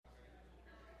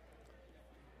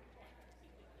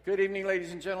Good evening,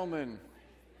 ladies and gentlemen.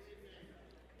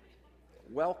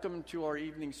 Welcome to our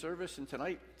evening service, and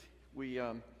tonight we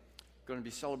going to be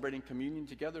celebrating communion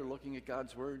together, looking at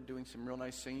God's Word, doing some real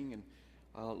nice singing,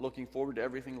 and looking forward to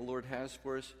everything the Lord has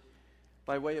for us.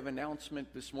 By way of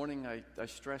announcement this morning, I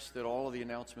stress that all of the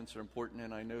announcements are important,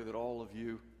 and I know that all of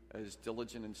you, as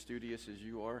diligent and studious as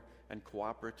you are, and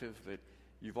cooperative, that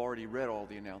you've already read all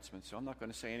the announcements. So I'm not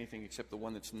going to say anything except the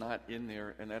one that's not in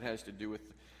there, and that has to do with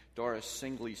Doris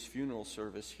Singley's funeral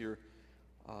service here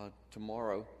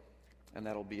tomorrow, and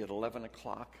that'll be at 11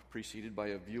 o'clock, preceded by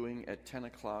a viewing at 10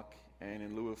 o'clock, and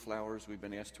in lieu of flowers, we've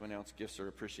been asked to announce gifts are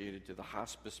appreciated to the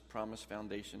Hospice Promise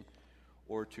Foundation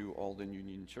or to Alden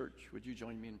Union Church. Would you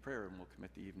join me in prayer, and we'll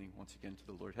commit the evening once again to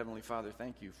the Lord. Heavenly Father,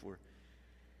 thank you for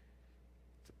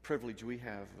the privilege we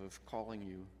have of calling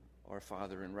you our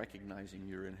Father and recognizing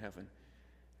you're in heaven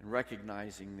and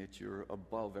recognizing that you're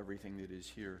above everything that is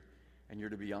here. And you're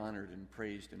to be honored and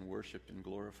praised and worshiped and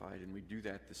glorified. And we do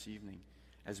that this evening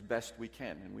as best we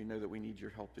can. And we know that we need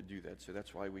your help to do that. So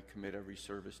that's why we commit every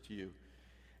service to you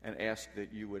and ask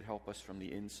that you would help us from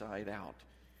the inside out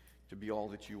to be all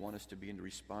that you want us to be and to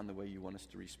respond the way you want us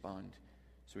to respond.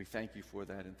 So we thank you for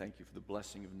that and thank you for the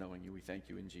blessing of knowing you. We thank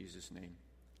you in Jesus' name.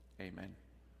 Amen.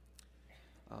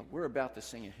 We're about to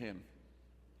sing a hymn.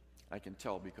 I can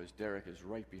tell because Derek is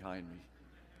right behind me.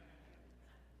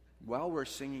 While we're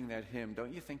singing that hymn,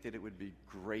 don't you think that it would be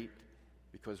great,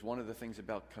 because one of the things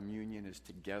about communion is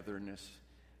togetherness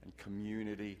and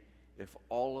community, if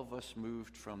all of us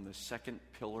moved from the second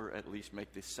pillar, at least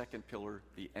make the second pillar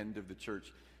the end of the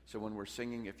church. So when we're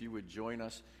singing, if you would join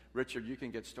us. Richard, you can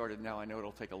get started now. I know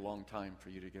it'll take a long time for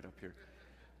you to get up here.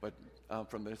 But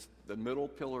from the middle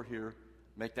pillar here,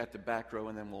 make that the back row,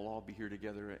 and then we'll all be here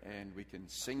together, and we can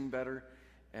sing better,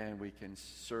 and we can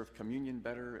serve communion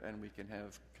better, and we can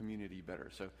have community better.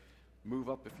 So move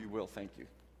up if you will. Thank you.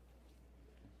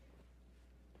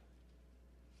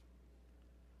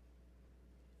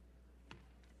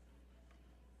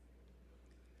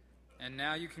 And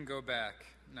now you can go back.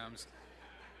 No, I'm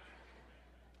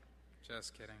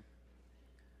just kidding.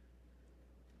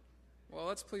 Well,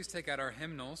 let's please take out our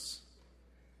hymnals,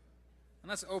 and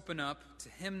let's open up to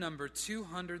hymn number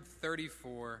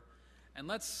 234, and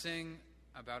let's sing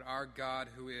about our God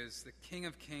who is the King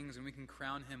of Kings, and we can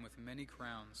crown him with many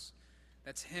crowns.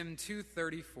 That's hymn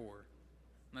 234.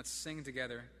 Let's sing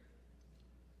together.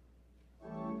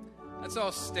 Let's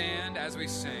all stand as we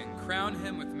sing. Crown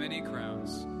him with many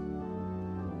crowns.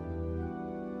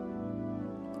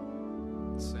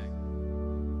 Let's sing.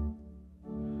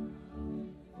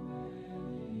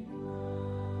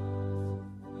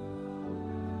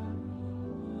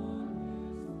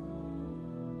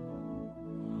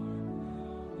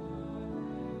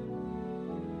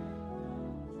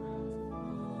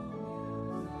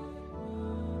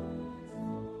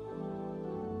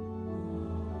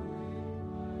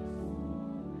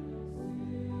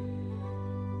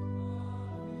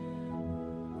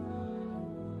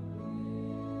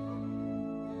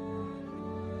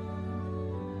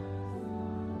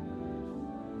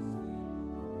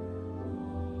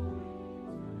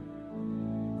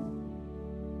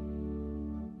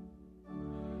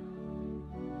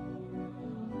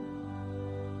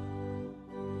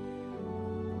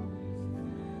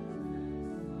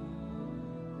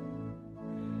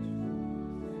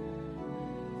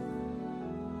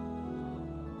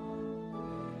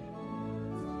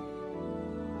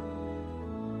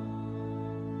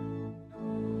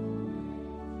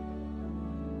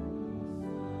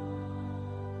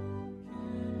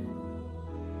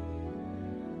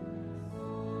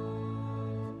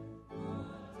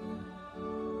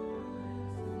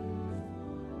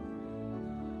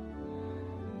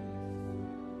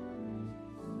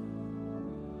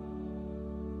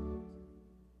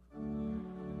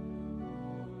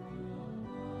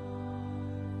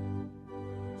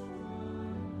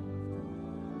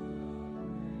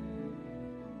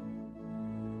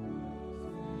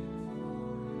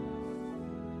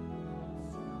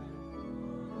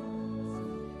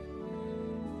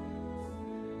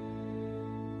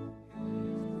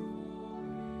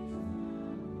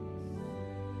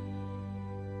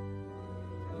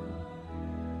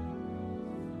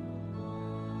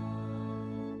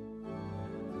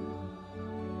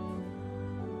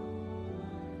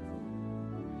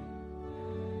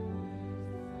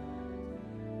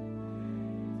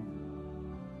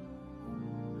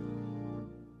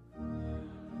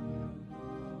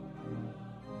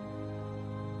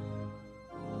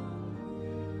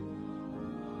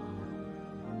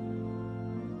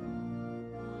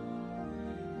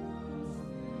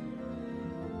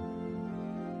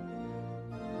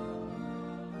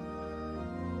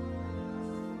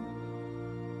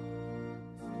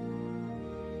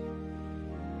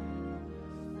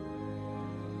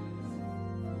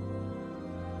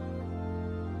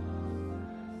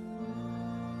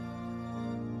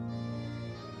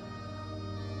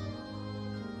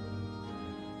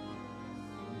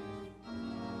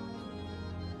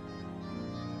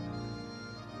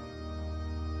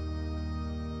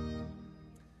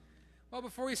 Well,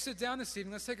 before we sit down this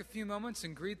evening, let's take a few moments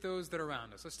and greet those that are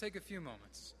around us. Let's take a few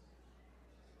moments.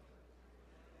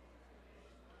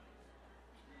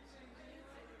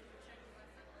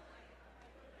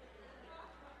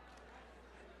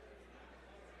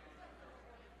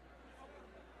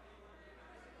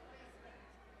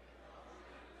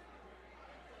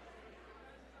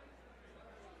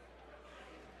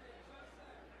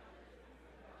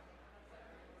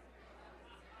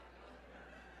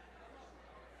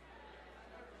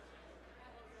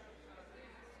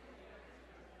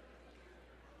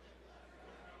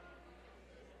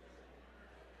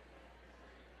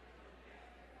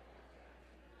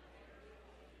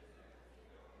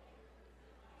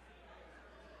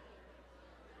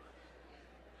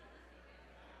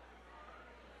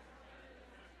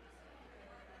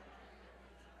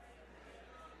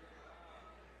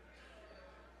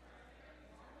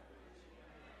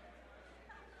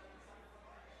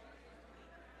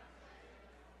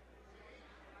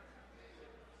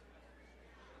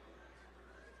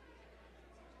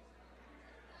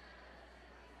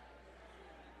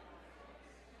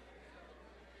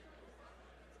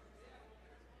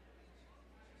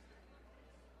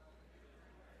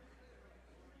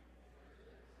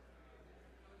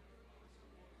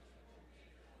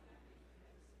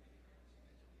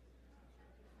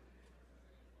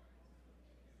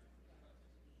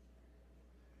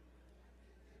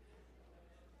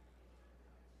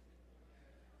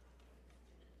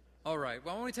 All right,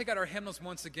 well, when we take out our hymnals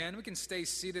once again, we can stay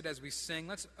seated as we sing.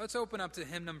 Let's open up to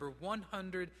hymn number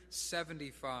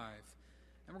 175.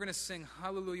 And we're going to sing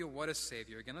Hallelujah, What a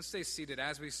Savior. Again, let's stay seated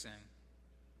as we sing.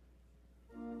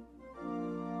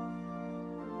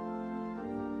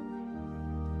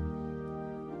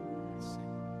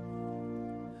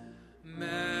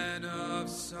 Man of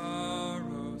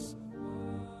sorrows,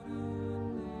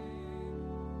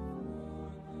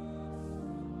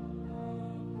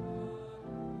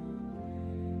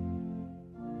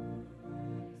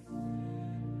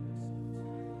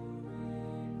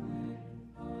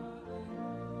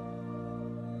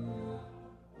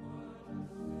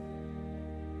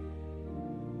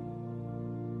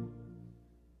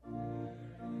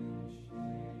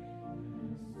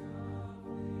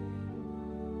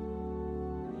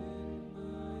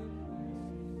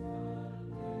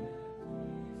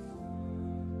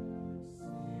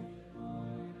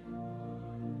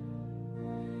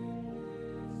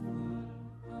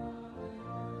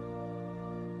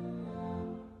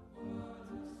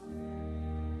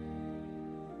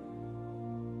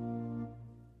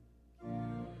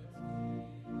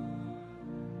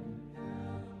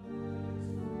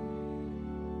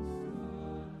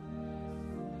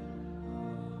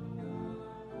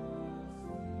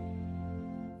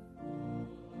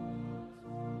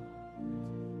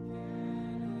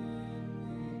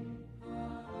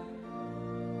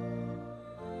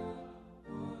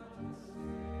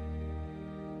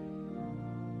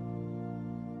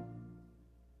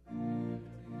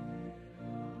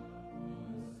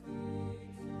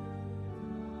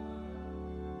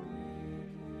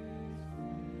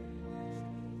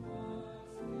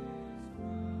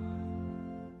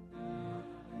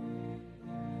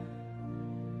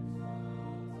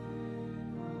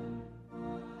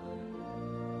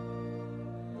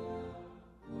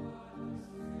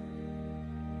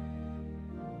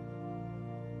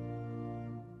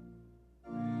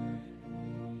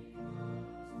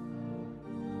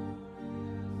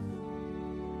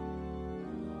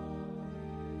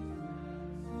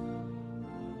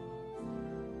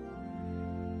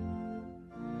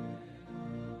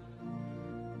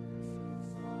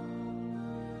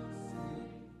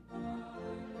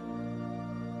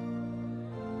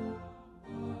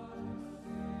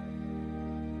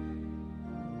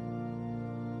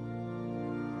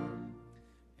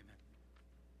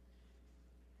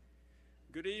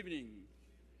 Good evening.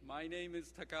 My name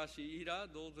is Takashi Ira.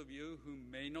 Those of you who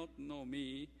may not know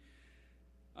me,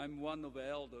 I'm one of the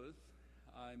elders.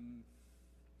 I'm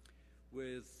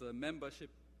with the membership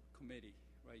committee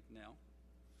right now.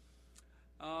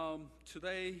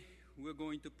 Today we're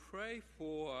going to pray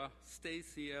for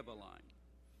Stacy Everline.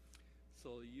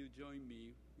 So you join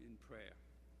me in prayer.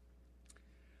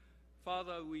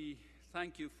 Father, we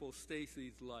thank you for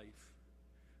Stacy's life,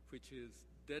 which is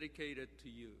dedicated to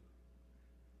you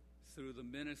through the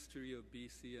ministry of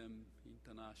BCM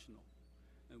International.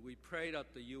 And we pray that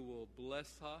you will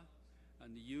bless her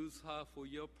and use her for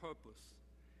your purpose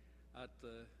at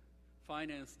the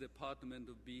finance department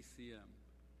of BCM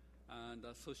and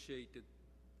associated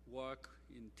work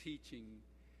in teaching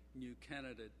new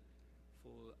candidates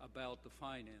about the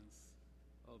finance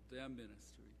of their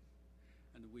ministry.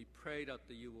 And we pray that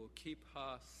you will keep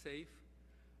her safe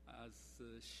as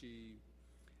she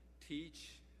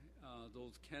teach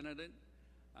those candidates.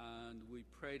 And we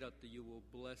pray that you will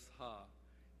bless her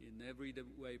in every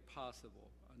way possible,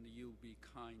 and you be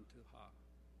kind to her.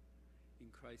 In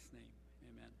Christ's name,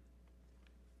 amen.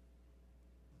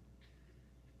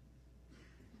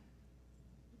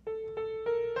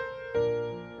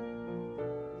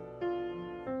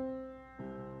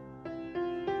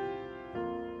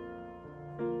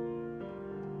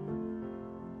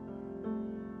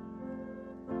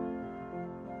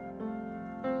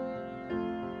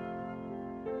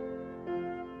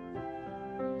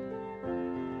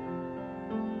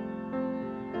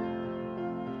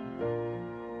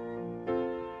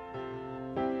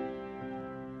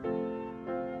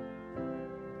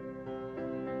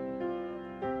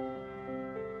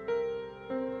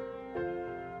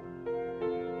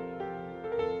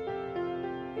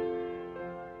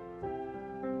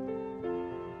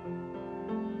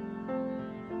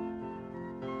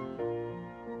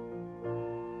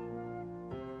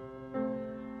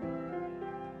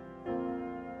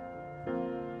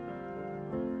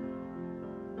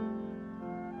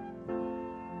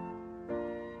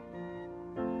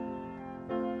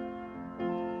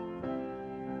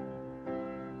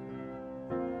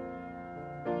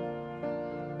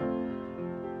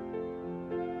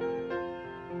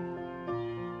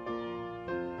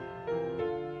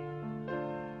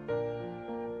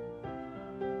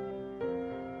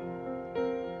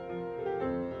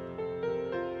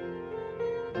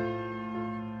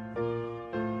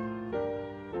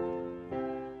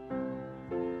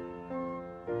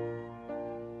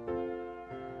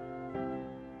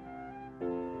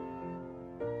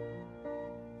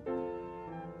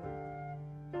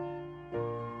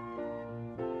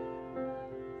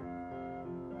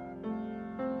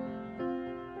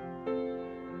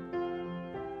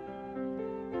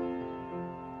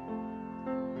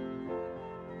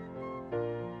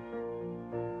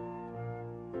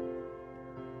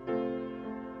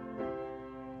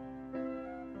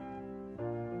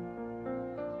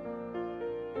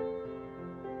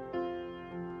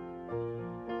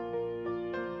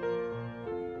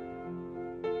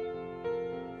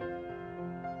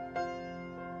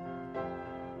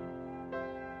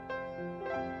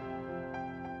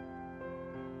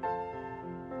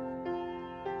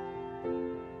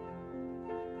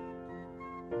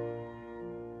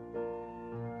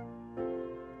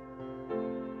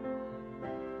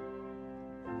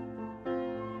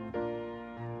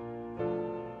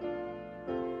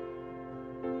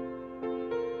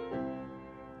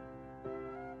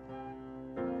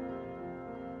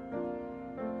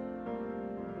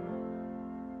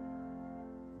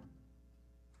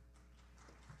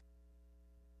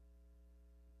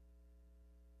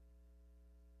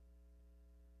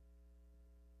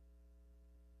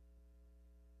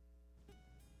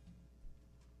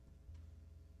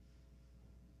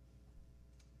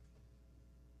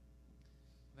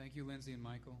 Thank you, Lindsay and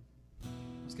Michael.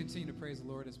 Let's continue to praise the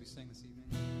Lord as we sing this evening.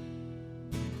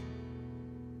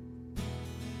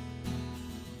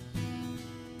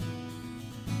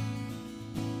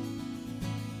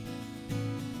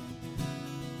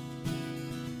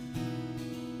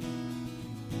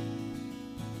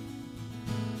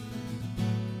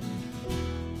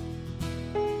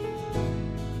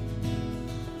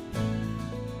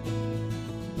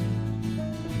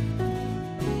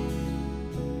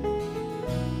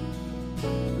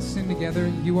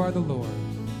 Together, you are the Lord.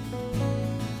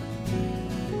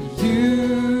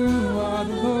 You are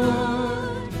the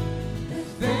Lord, the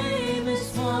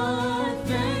famous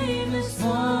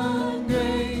one,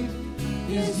 great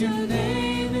is your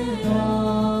name in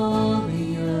all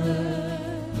the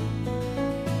earth.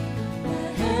 The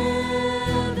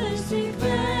heavens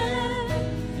declare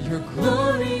you're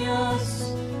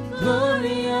glorious,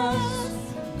 glorious,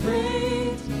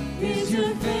 great is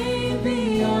your fame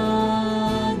beyond.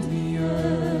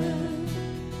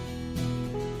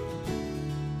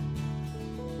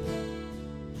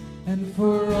 And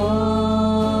for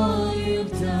all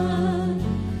you've done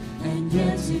and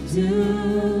yet to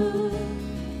do,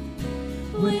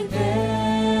 with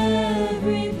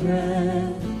every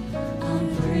breath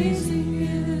I'm praising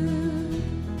you.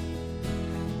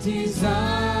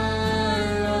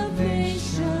 Desire of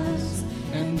nations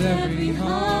and every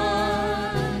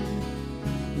heart,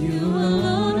 you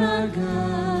alone are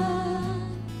God.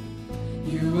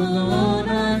 You alone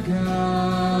are God.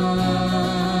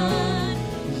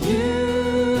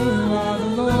 You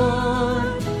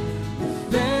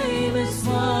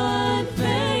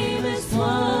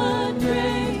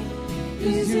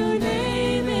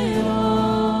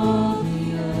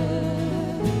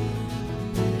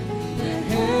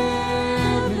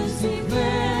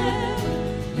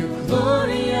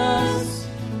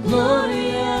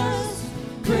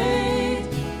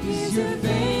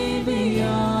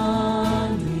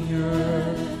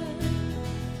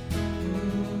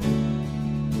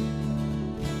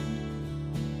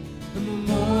the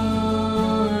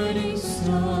morning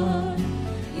star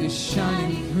is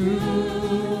shining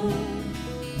through,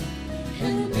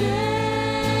 and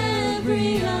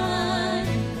every eye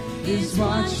is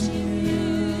watching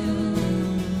you,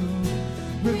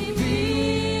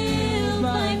 revealed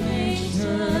by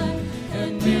nature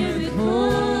and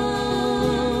miracles.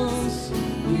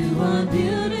 You are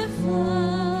beautiful.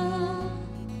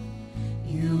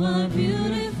 You are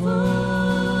beautiful.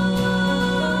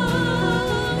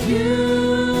 You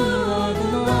are the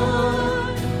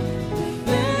Lord, the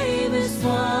famous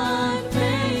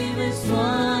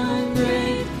one,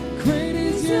 great. Great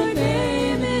is your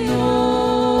name in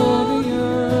all the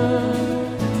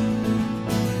earth.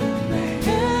 The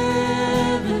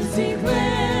heavens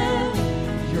declare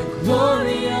you're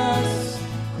glorious,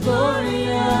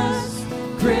 glorious.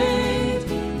 Great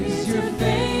is your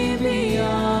fame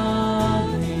beyond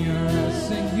the earth.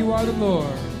 Sing, you are the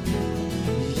Lord.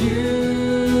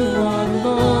 You are the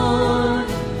Lord,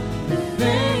 the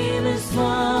famous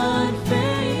one,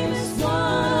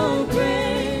 oh,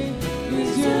 great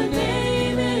is your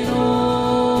name in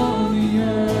all the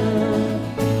earth.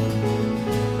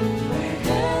 The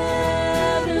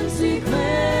heavens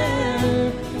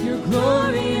declare you're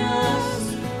glorious,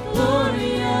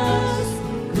 glorious.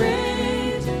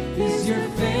 Great is your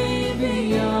fame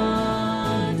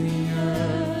beyond the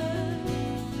earth.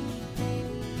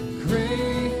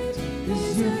 Great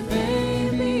is your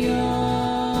fame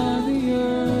beyond the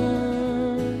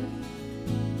earth.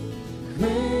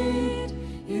 Great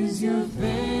is your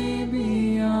fame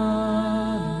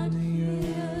beyond the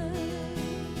earth.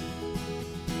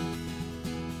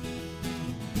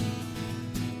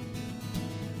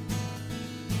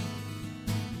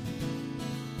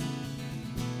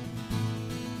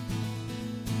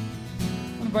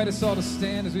 I invite us all to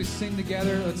stand as we sing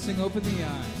together. Let's sing Open the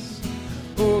Eyes.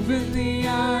 Open the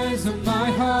eyes of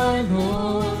my heart,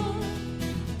 Lord.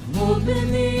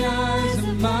 Open the eyes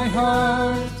of my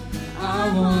heart. I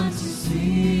want to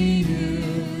see you.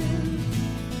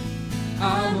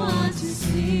 I want to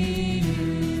see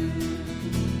you.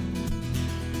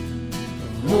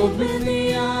 Open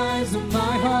the eyes of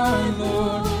my heart,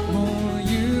 Lord. Oh,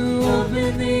 you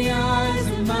open the eyes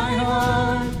of my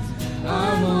heart.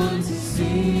 I want to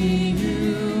see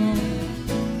you.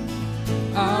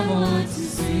 I want to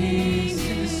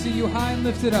see you high and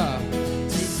lifted up. To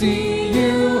see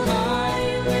you high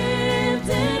and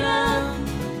lifted up,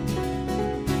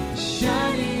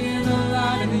 shining in the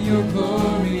light of your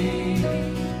glory.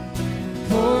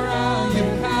 Pour out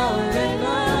your power and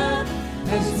love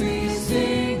as we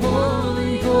sing,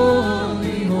 holy,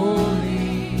 holy,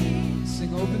 holy.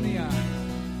 Sing, open the eyes.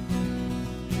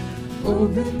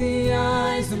 Open the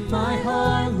eyes of my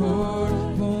heart, Lord.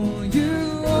 Oh,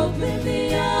 you open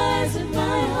the eyes of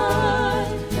my heart.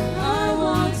 I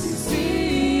want to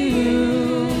see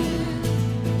you.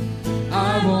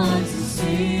 I want to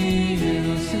see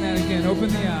you. Sing that again. Open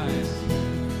the eyes.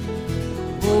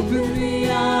 Open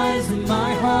the eyes of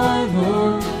my heart,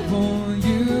 Lord. Oh,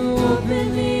 you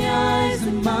open the eyes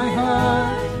of my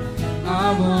heart.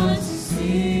 I want to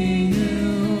see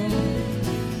you.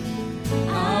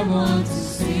 I want to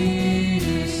see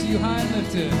you. See you high and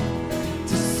lifted.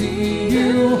 To see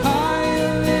you high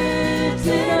and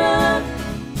lifted up.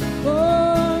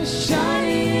 Oh,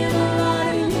 shining in the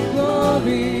light of your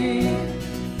glory.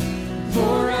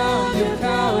 Pour out your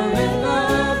power and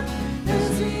love as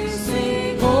we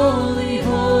sing, holy,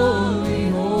 holy,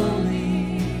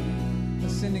 holy.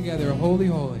 Let's sing together, holy,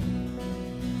 holy.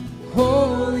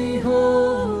 Holy,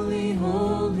 holy,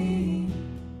 holy.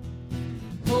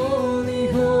 Holy,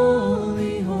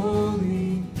 holy,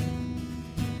 holy.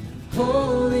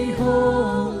 Holy,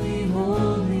 holy,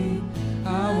 holy. I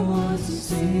want to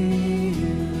see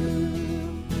you.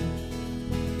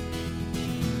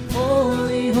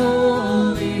 Holy,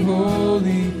 holy,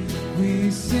 holy.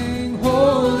 We sing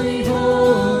holy,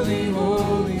 holy,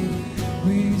 holy.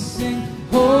 We sing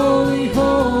holy,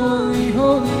 holy,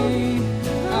 holy.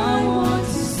 I want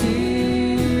to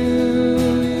see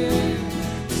you.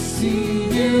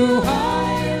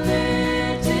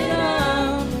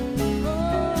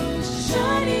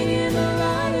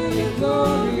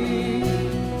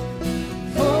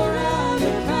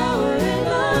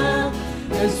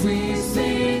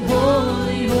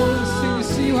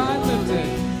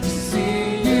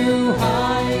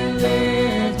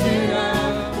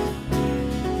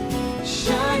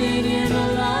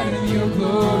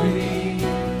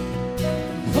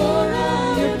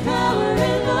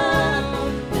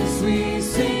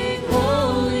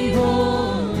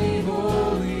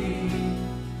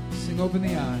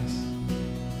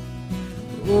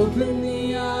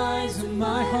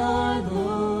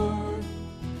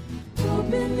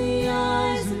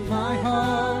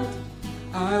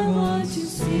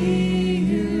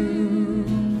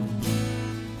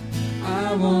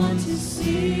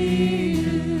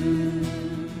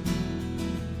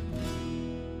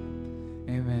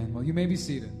 Well, you may be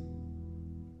seated.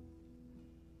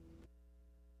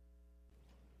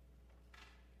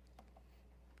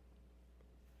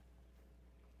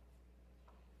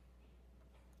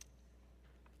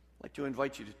 I'd like to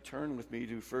invite you to turn with me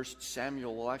to 1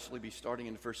 Samuel. We'll actually be starting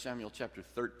in 1 Samuel chapter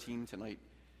 13 tonight.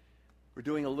 We're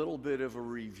doing a little bit of a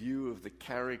review of the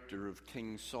character of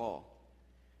King Saul.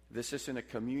 This isn't a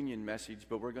communion message,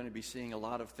 but we're going to be seeing a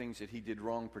lot of things that he did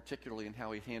wrong, particularly in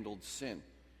how he handled sin.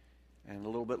 And a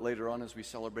little bit later on, as we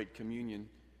celebrate communion,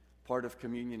 part of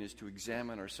communion is to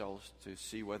examine ourselves to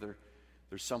see whether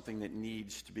there's something that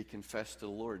needs to be confessed to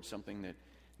the Lord, something that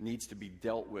needs to be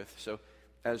dealt with. So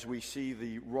as we see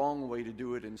the wrong way to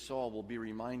do it in Saul, we'll be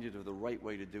reminded of the right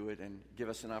way to do it and give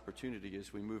us an opportunity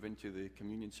as we move into the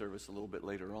communion service a little bit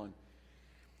later on.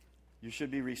 You should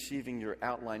be receiving your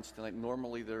outlines tonight.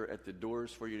 Normally they're at the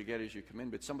doors for you to get as you come in,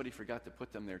 but somebody forgot to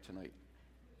put them there tonight.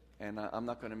 And I'm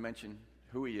not going to mention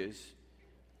who he is.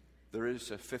 There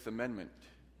is a Fifth Amendment,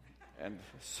 and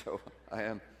so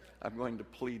I'm going to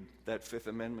plead that Fifth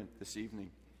Amendment this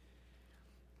evening.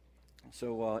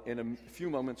 So in a few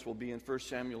moments we'll be in 1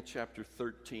 Samuel chapter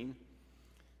 13.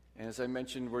 And as I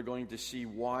mentioned, we're going to see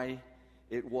why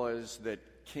it was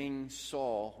that King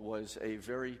Saul was a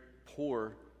very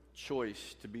poor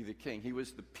choice to be the king. He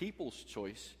was the people's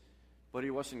choice, but he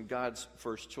wasn't God's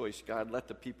first choice. God let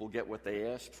the people get what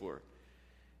they asked for.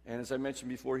 And as I mentioned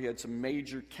before, he had some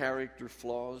major character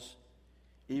flaws.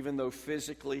 Even though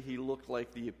physically he looked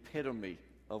like the epitome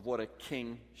of what a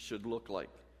king should look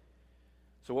like.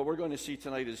 So what we're going to see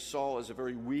tonight is Saul as a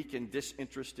very weak and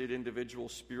disinterested individual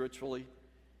spiritually.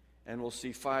 And we'll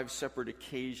see 5 separate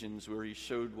occasions where he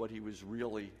showed what he was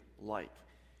really like.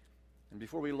 And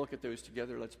before we look at those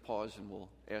together, let's pause and we'll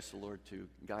ask the Lord to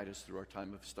guide us through our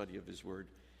time of study of his word.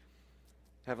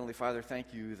 Heavenly Father,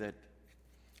 thank you that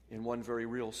in one very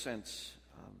real sense,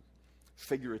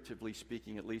 figuratively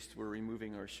speaking at least, we're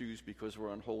removing our shoes because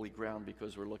we're on holy ground,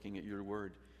 because we're looking at your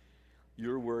word.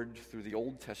 Your word through the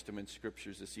Old Testament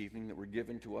scriptures this evening that were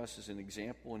given to us as an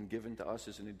example and given to us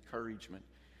as an encouragement,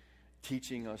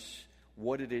 teaching us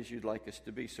what it is you'd like us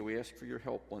to be. So we ask for your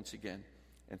help once again,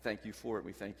 and thank you for it.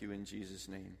 We thank you in Jesus'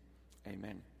 name.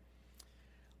 Amen.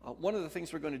 One of the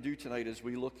things we're going to do tonight is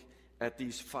we look at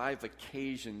these 5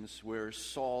 occasions where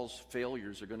Saul's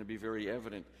failures are going to be very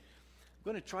evident.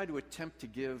 I'm going to try to attempt to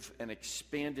give an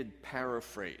expanded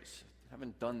paraphrase. I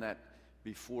haven't done that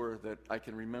before that I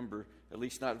can remember, at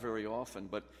least not very often,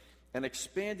 but an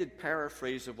expanded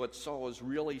paraphrase of what Saul is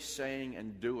really saying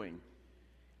and doing.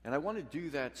 And I want to do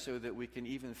that so that we can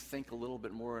even think a little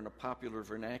bit more in a popular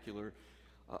vernacular,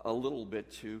 a little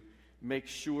bit, to make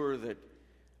sure that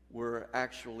we're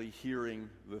actually hearing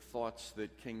the thoughts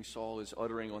that King Saul is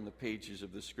uttering on the pages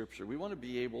of the scripture. We want to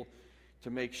be able to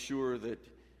make sure that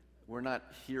we're not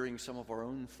hearing some of our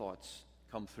own thoughts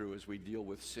come through as we deal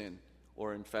with sin,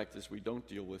 or in fact as we don't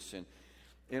deal with sin.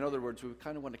 In other words, we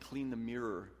kind of want to clean the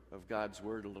mirror of God's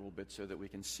word a little bit so that we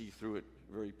can see through it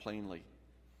very plainly.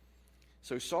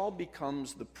 So Saul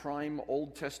becomes the prime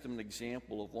Old Testament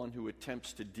example of one who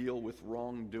attempts to deal with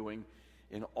wrongdoing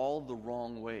in all the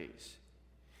wrong ways.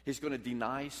 He's going to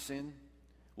deny sin.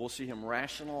 We'll see him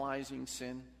rationalizing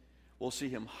sin. We'll see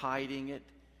him hiding it.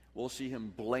 We'll see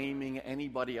him blaming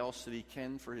anybody else that he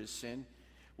can for his sin.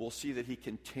 We'll see that he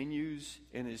continues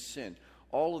in his sin.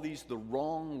 All of these, the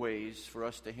wrong ways for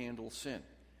us to handle sin.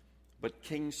 But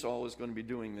King Saul is going to be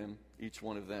doing them, each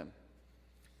one of them.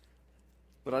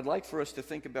 But I'd like for us to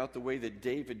think about the way that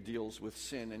David deals with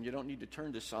sin. And you don't need to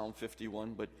turn to Psalm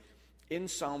 51, but in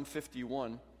Psalm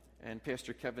 51, and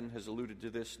Pastor Kevin has alluded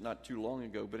to this not too long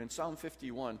ago, but in Psalm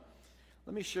 51,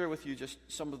 let me share with you just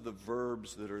some of the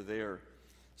verbs that are there.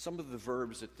 Some of the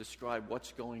verbs that describe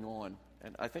what's going on.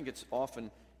 And I think it's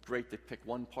often great to pick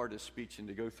one part of speech and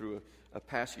to go through a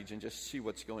passage and just see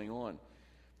what's going on.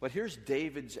 But here's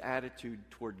David's attitude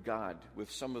toward God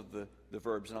with some of the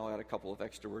verbs, and I'll add a couple of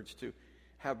extra words too.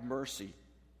 Have mercy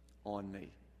on me.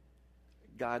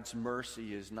 God's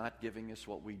mercy is not giving us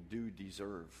what we do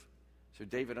deserve. So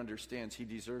David understands he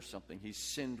deserves something. He's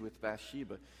sinned with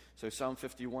Bathsheba. So Psalm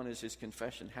 51 is his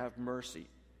confession. Have mercy.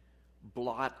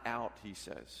 Blot out, he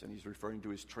says, and he's referring to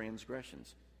his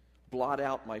transgressions. Blot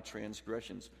out my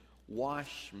transgressions.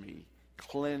 Wash me.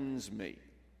 Cleanse me.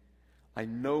 I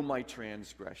know my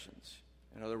transgressions.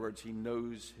 In other words, he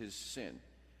knows his sin.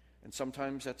 And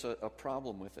sometimes that's a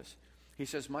problem with us. He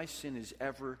says, my sin is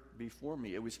ever before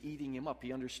me. It was eating him up.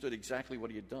 He understood exactly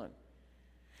what he had done.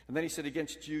 And then he said,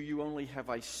 against you only have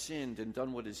I sinned and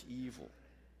done what is evil.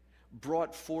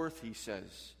 Brought forth, he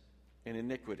says, in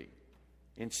iniquity.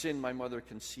 In sin my mother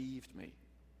conceived me.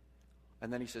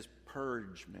 And then he says,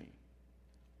 purge me.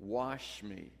 Wash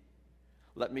me.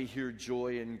 Let me hear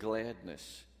joy and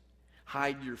gladness.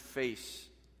 Hide your face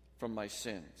from my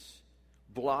sins.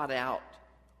 Blot out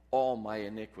all my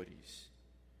iniquities.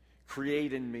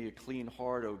 Create in me a clean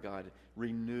heart, O God.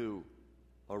 Renew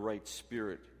a right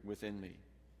spirit within me.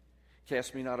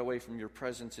 Cast me not away from your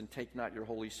presence, and take not your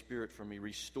Holy Spirit from me.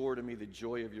 Restore to me the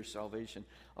joy of your salvation.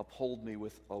 Uphold me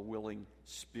with a willing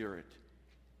spirit.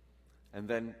 And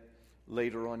then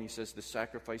later on he says, the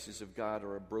sacrifices of God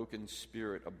are a broken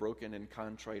spirit, a broken and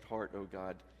contrite heart, O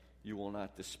God, you will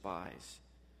not despise.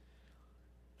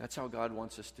 That's how God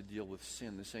wants us to deal with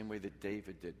sin, the same way that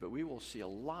David did. But we will see a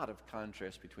lot of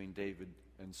contrast between David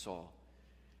and Saul.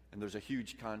 And there's a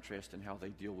huge contrast in how they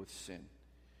deal with sin.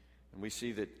 And we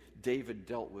see that David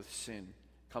dealt with sin,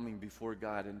 coming before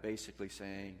God and basically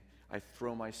saying, I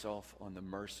throw myself on the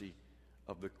mercy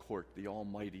of the court, the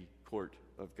almighty court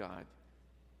of God.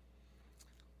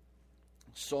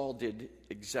 Saul did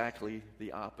exactly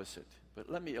the opposite. But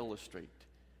let me illustrate.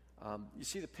 You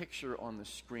see the picture on the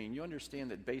screen. You understand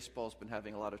that baseball's been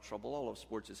having a lot of trouble. All of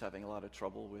sports is having a lot of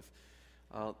trouble with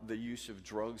the use of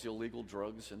drugs, illegal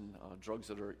drugs, and drugs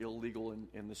that are illegal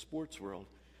in the sports world.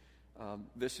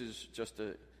 This is just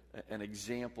an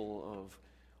example of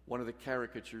one of the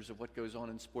caricatures of what goes on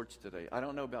in sports today. I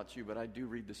don't know about you, but I do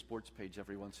read the sports page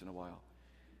every once in a while.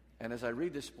 And as I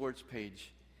read the sports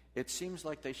page, it seems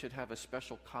like they should have a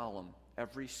special column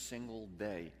every single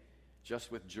day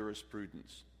just with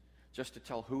jurisprudence, just to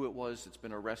tell who it was that's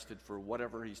been arrested for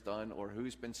whatever he's done, or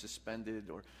who's been suspended,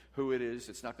 or who it is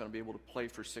that's not going to be able to play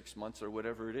for 6 months, or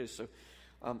whatever it is. So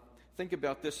think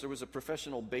about this. There was a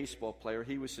professional baseball player.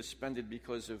 He was suspended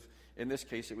because of, in this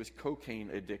case, it was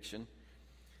cocaine addiction.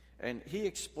 And he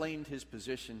explained his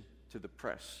position to the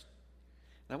press.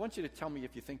 And I want you to tell me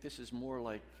if you think this is more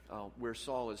like where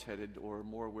Saul is headed, or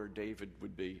more where David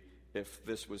would be if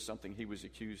this was something he was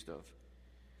accused of.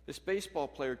 This baseball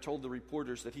player told the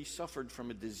reporters that he suffered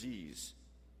from a disease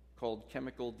called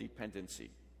chemical dependency.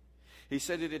 He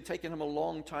said it had taken him a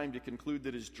long time to conclude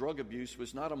that his drug abuse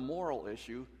was not a moral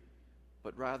issue,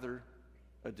 but rather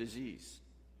a disease.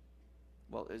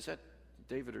 Well, is that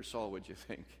David or Saul, would you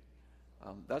think?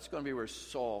 That's going to be where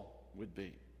Saul would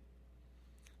be.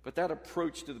 But that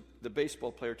approach to the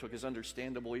baseball player took is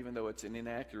understandable, even though it's an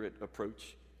inaccurate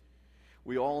approach.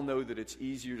 We all know that it's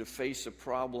easier to face a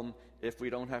problem if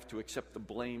we don't have to accept the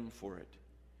blame for it.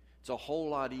 It's a whole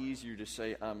lot easier to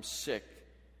say, I'm sick,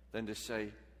 than to say,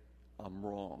 I'm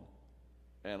wrong,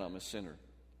 and I'm a sinner.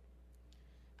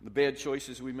 The bad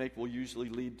choices we make will usually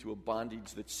lead to a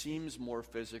bondage that seems more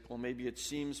physical. Maybe it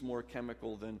seems more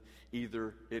chemical than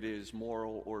either it is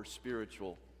moral or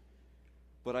spiritual.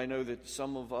 But I know that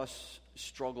some of us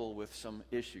struggle with some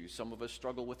issues. Some of us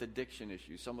struggle with addiction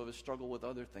issues. Some of us struggle with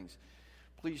other things.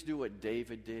 Please do what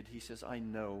David did. He says, I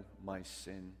know my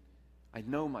sin. I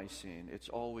know my sin. It's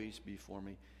always before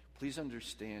me. Please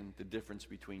understand the difference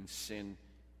between sin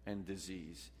and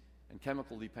disease. And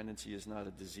chemical dependency is not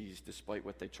a disease, despite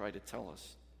what they try to tell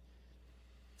us.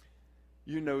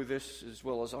 You know this as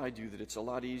well as I do, that it's a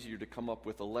lot easier to come up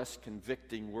with a less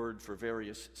convicting word for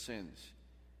various sins.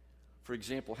 For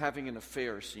example, having an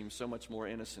affair seems so much more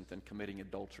innocent than committing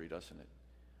adultery, doesn't it?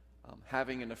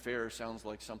 Having an affair sounds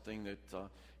like something that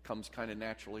comes kind of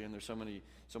naturally, and there's so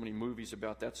many movies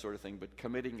about that sort of thing, but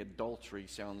committing adultery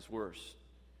sounds worse.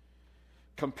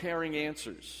 Comparing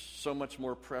answers, so much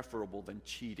more preferable than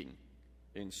cheating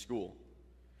in school.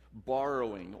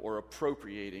 Borrowing or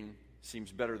appropriating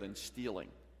seems better than stealing.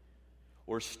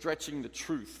 Or stretching the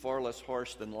truth, far less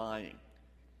harsh than lying.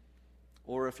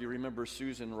 Or if you remember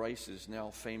Susan Rice's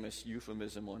now famous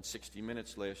euphemism on 60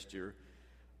 Minutes last year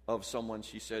of someone,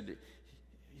 she said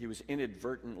he was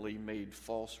inadvertently made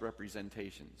false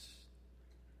representations.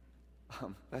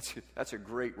 That's a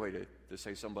great way to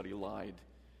say somebody lied.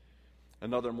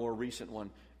 Another more recent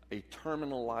one, a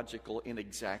terminological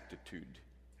inexactitude.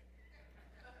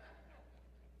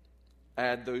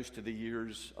 Add those to the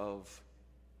years of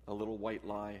a little white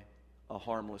lie, a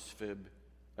harmless fib,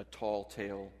 a tall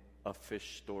tale, a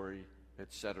fish story,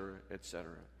 etc.,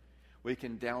 etc. We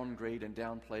can downgrade and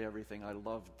downplay everything. I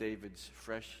love David's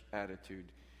fresh attitude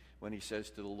when he says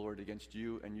to the Lord, against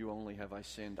you and you only have I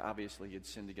sinned. Obviously, he had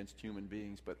sinned against human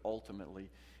beings, but ultimately,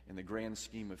 in the grand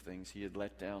scheme of things, he had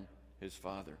let down his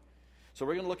father. So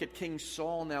we're going to look at King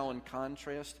Saul now in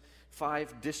contrast.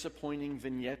 5 disappointing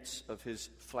vignettes of his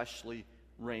fleshly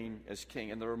reign as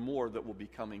king. And there are more that will be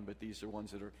coming, but these are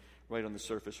ones that are right on the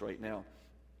surface right now.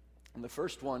 And the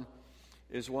first one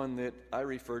is one that I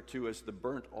refer to as the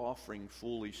burnt offering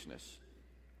foolishness.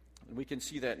 And we can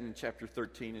see that in chapter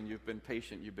 13, and you've been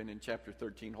patient. You've been in chapter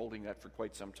 13 holding that for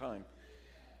quite some time.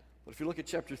 But if you look at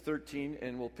chapter 13,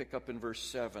 and we'll pick up in verse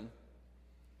 7,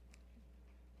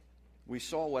 we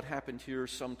saw what happened here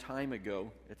some time ago.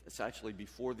 It's actually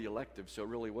before the elective, so it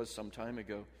really was some time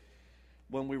ago,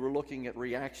 when we were looking at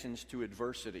reactions to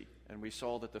adversity. And we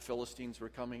saw that the Philistines were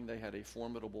coming. They had a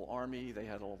formidable army. They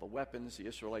had all the weapons. The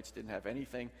Israelites didn't have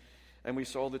anything. And we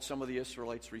saw that some of the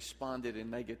Israelites responded in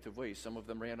negative ways. Some of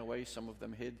them ran away, some of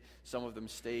them hid, some of them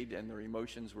stayed, and their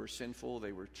emotions were sinful.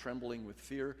 They were trembling with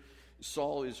fear.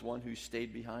 Saul is one who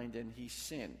stayed behind, and he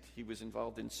sinned. He was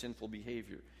involved in sinful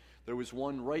behavior. There was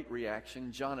one right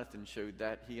reaction. Jonathan showed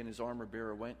that. He and his armor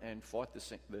bearer went and fought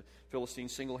the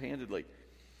Philistines single-handedly.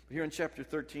 Here in chapter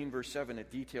 13, verse 7, it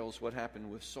details what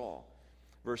happened with Saul.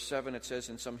 Verse 7, it says,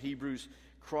 "And some Hebrews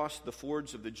crossed the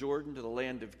fords of the Jordan to the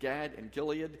land of Gad and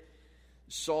Gilead.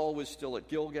 Saul was still at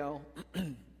Gilgal,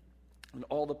 and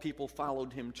all the people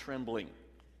followed him trembling.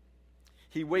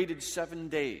 He waited 7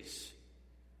 days,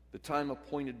 the time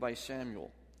appointed by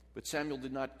Samuel. But Samuel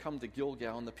did not come to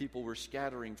Gilgal, and the people were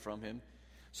scattering from him.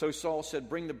 So Saul said,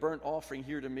 'Bring the burnt offering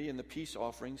here to me and the peace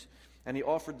offerings.' And he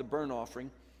offered the burnt offering.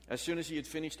 As soon as he had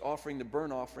finished offering the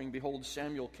burnt offering, behold,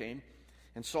 Samuel came,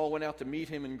 and Saul went out to meet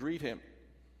him and greet him.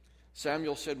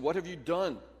 Samuel said, 'What have you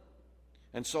done?'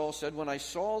 And Saul said, 'When I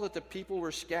saw that the people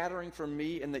were scattering from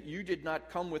me, and that you did not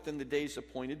come within the days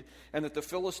appointed, and that the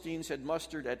Philistines had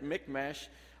mustered at Michmash,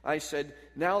 I said,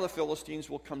 now the Philistines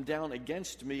will come down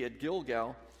against me at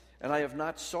Gilgal, and I have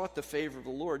not sought the favor of the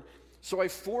Lord. So I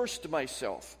forced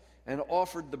myself and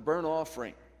offered the burnt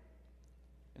offering.'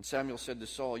 And Samuel said to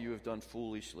Saul, 'You have done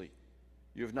foolishly.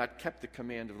 You have not kept the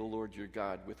command of the Lord your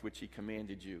God with which he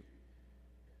commanded you.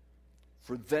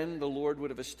 For then the Lord would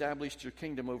have established your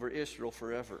kingdom over Israel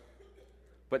forever.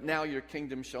 But now your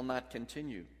kingdom shall not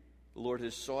continue. The Lord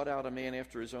has sought out a man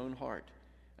after his own heart,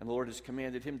 and the Lord has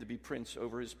commanded him to be prince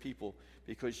over his people,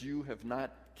 because you have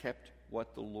not kept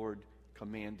what the Lord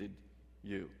commanded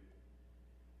you.'"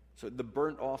 So the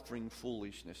burnt offering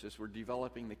foolishness, as we're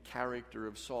developing the character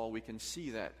of Saul, we can see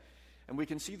that. And we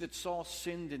can see that Saul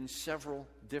sinned in several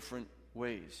different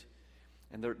ways.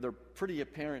 And they're pretty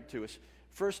apparent to us.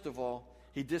 First of all,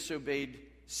 he disobeyed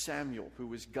Samuel, who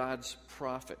was God's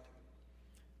prophet.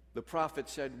 The prophet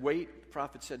said, wait. The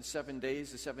prophet said 7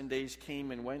 days. The 7 days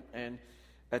came and went. And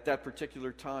at that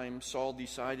particular time, Saul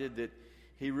decided that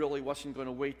he really wasn't going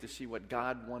to wait to see what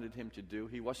God wanted him to do.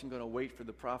 He wasn't going to wait for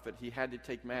the prophet. He had to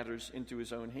take matters into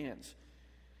his own hands.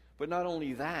 But not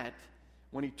only that,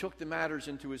 when he took the matters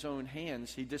into his own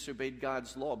hands, he disobeyed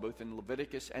God's law, both in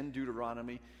Leviticus and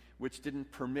Deuteronomy, which didn't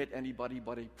permit anybody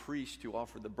but a priest to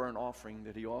offer the burnt offering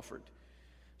that he offered.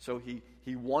 So he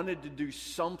wanted to do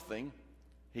something.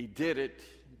 He did it,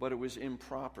 but it was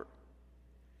improper.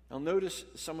 Now notice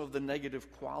some of the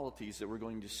negative qualities that we're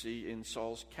going to see in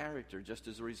Saul's character just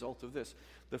as a result of this.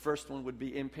 The first one would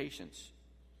be impatience.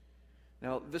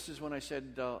 Now this is when I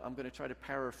said I'm going to try to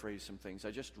paraphrase some things. I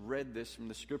just read this from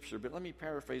the scripture, but let me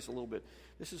paraphrase a little bit.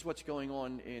 This is what's going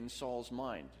on in Saul's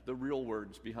mind, the real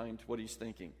words behind what he's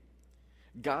thinking.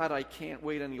 God, I can't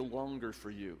wait any longer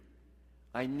for you.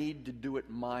 I need to do it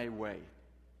my way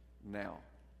now.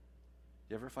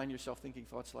 You ever find yourself thinking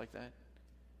thoughts like that?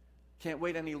 Can't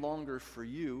wait any longer for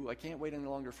you. I can't wait any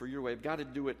longer for your way. I've got to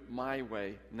do it my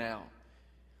way now.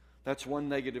 That's one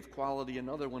negative quality.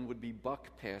 Another one would be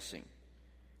buck passing.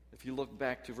 If you look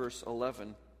back to verse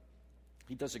 11,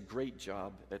 he does a great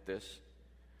job at this.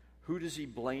 Who does he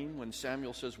blame when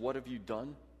Samuel says, "What have you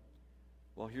done?"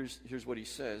 Well, here's what he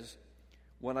says.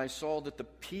 When I saw that the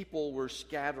people were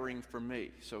scattering from me.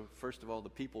 So first of all, the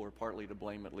people were partly to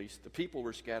blame at least. The people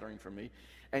were scattering from me.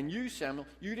 And you, Samuel,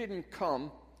 you didn't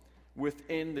come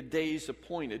within the days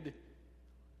appointed.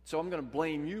 So I'm going to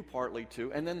blame you partly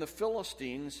too. And then the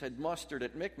Philistines had mustered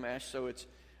at Michmash. So it's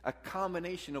a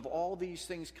combination of all these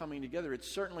things coming together. It's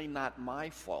certainly not my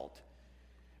fault.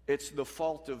 It's the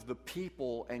fault of the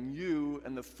people and you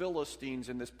and the Philistines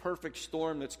and this perfect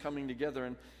storm that's coming together.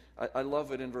 And I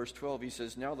love it in verse 12. He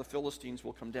says, now the Philistines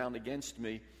will come down against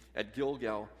me at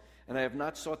Gilgal, and I have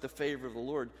not sought the favor of the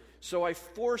Lord. So I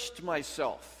forced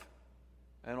myself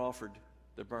and offered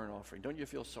the burnt offering. Don't you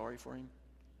feel sorry for him?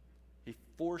 He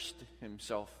forced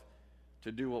himself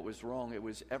to do what was wrong. It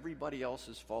was everybody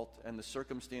else's fault and the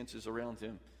circumstances around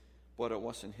him, but it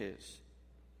wasn't his.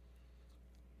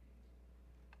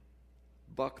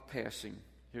 Buck passing.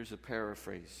 Here's a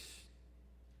paraphrase.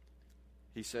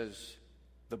 He says,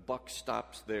 the buck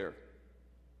stops there.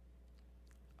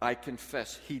 I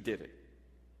confess he did it.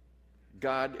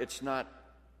 God, it's not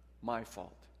my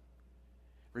fault.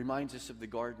 Reminds us of the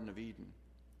Garden of Eden.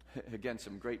 Again,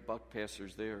 some great buck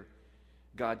passers there.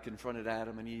 God confronted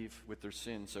Adam and Eve with their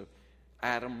sin. So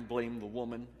Adam blamed the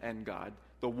woman and God.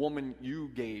 the woman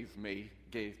you gave me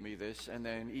this, and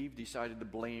then Eve decided to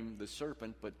blame the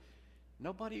serpent, but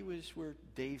nobody was where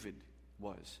David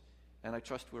was. And I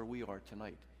trust where we are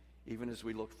tonight, even as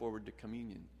we look forward to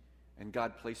communion, and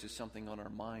God places something on our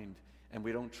mind, and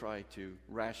we don't try to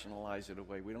rationalize it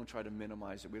away. We don't try to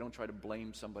minimize it. We don't try to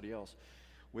blame somebody else.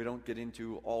 We don't get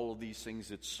into all of these things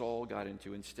that Saul got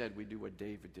into. Instead, we do what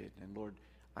David did. And Lord,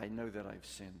 I know that I've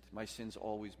sinned. My sin's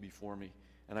always before me,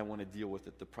 and I want to deal with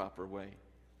it the proper way.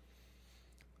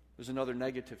 There's another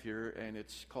negative here, and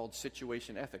it's called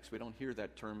situation ethics. We don't hear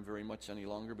that term very much any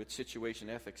longer, but situation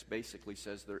ethics basically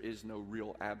says there is no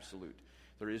real absolute.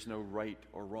 There is no right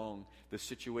or wrong. The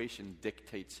situation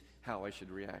dictates how I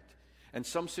should react. And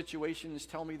some situations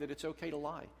tell me that it's okay to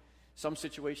lie. Some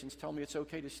situations tell me it's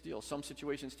okay to steal. Some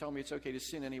situations tell me it's okay to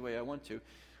sin any way I want to.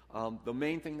 The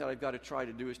main thing that I've got to try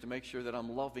to do is to make sure that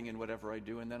I'm loving in whatever I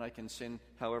do, and then I can sin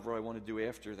however I want to do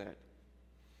after that.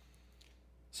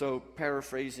 So,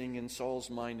 paraphrasing in Saul's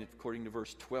mind, according to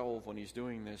verse 12, when he's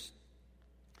doing this,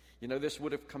 this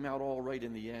would have come out all right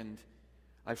in the end.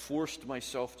 I forced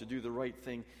myself to do the right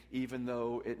thing, even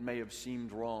though it may have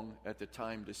seemed wrong at the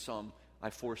time to some. I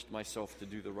forced myself to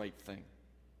do the right thing.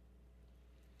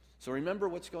 So remember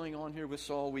what's going on here with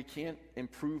Saul. We can't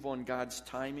improve on God's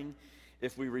timing.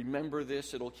 If we remember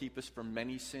this, it'll keep us from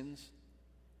many sins,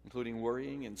 including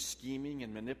worrying and scheming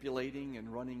and manipulating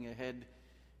and running ahead,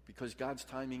 because God's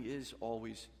timing is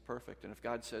always perfect. And if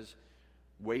God says,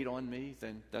 wait on me,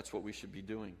 then that's what we should be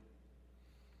doing.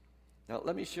 Now,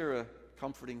 let me share a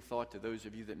comforting thought to those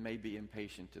of you that may be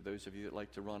impatient, to those of you that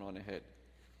like to run on ahead.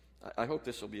 I hope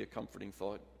this will be a comforting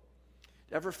thought.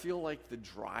 Ever feel like the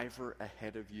driver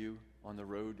ahead of you on the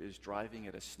road is driving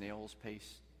at a snail's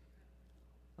pace?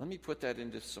 Let me put that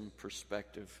into some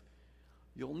perspective.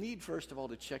 You'll need, first of all,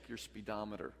 to check your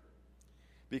speedometer,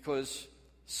 because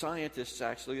scientists,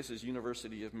 actually, this is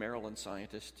University of Maryland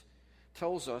scientist,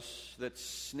 tells us that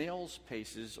snails'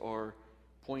 paces are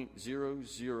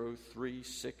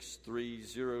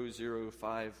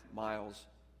 0.00363,005 miles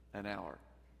an hour.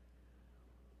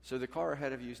 So the car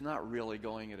ahead of you is not really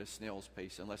going at a snail's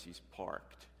pace unless he's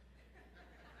parked.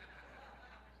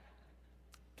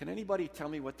 Can anybody tell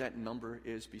me what that number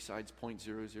is besides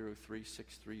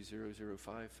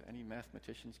 0.00363,005? Any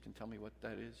mathematicians can tell me what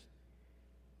that is?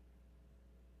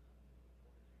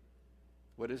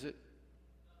 What is it?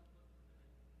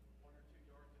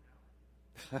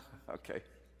 1 or 2 yards an hour. Okay.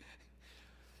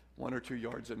 1 or 2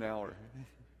 yards an hour.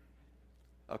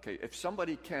 Okay, if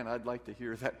somebody can, I'd like to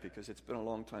hear that, because it's been a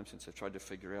long time since I tried to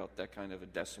figure out that kind of a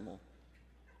decimal.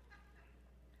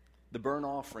 The burnt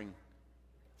offering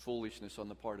foolishness on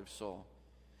the part of Saul.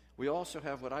 We also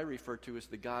have what I refer to as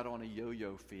the God on a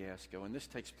yo-yo fiasco, and this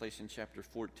takes place in chapter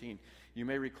 14. You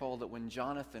may recall that when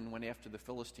Jonathan went after the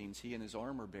Philistines, he and his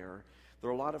armor bearer, there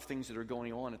are a lot of things that are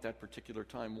going on at that particular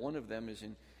time. One of them is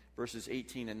in verses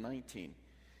 18 and 19.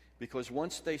 Because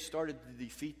once they started to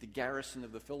defeat the garrison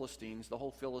of the Philistines, the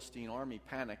whole Philistine army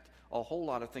panicked. A whole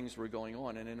lot of things were going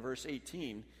on. And in verse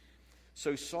 18,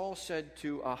 so Saul said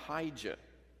to Ahijah,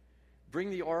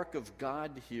 bring the ark of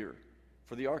God here,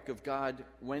 for the ark of God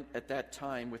went at that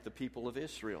time with the people of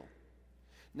Israel.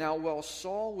 Now, while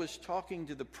Saul was talking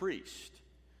to the priest,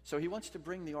 so he wants to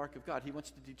bring the ark of God. He wants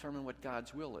to determine what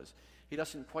God's will is. He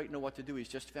doesn't quite know what to do. He's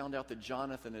just found out that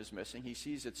Jonathan is missing. He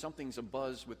sees that something's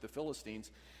abuzz with the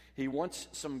Philistines. He wants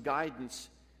some guidance.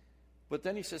 But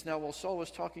then he says, now while Saul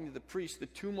was talking to the priest, the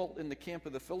tumult in the camp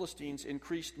of the Philistines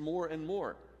increased more and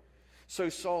more. So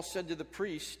Saul said to the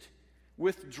priest,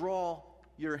 withdraw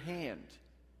your hand.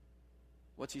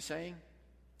 What's he saying?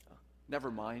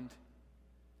 Never mind.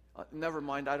 Never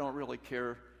mind, I don't really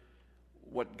care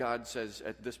what God says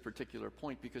at this particular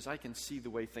point, because I can see the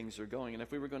way things are going. And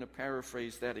if we were going to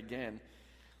paraphrase that again,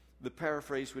 the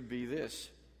paraphrase would be this.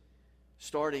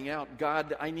 Starting out,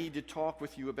 God, I need to talk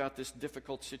with you about this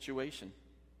difficult situation.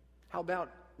 How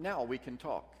about now we can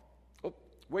talk? Oh,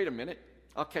 wait a minute.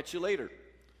 I'll catch you later.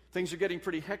 Things are getting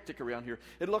pretty hectic around here.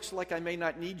 It looks like I may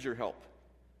not need your help.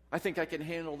 I think I can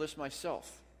handle this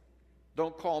myself.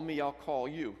 Don't call me, I'll call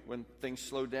you when things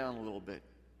slow down a little bit.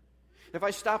 If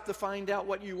I stop to find out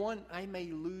what you want, I may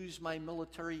lose my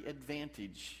military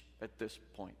advantage at this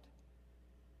point.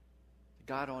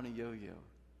 God on a yo-yo.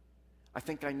 I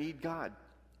think I need God.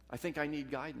 I think I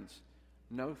need guidance.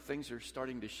 No, things are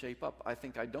starting to shape up. I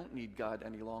think I don't need God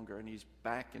any longer, and he's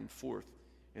back and forth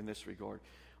in this regard.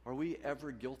 Are we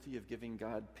ever guilty of giving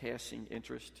God passing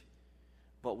interest,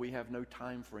 but we have no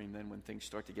time for him then when things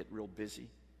start to get real busy,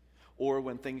 or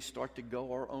when things start to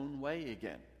go our own way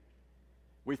again?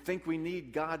 We think we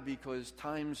need God because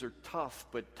times are tough,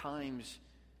 but times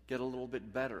get a little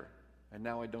bit better, and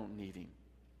now I don't need him.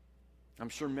 I'm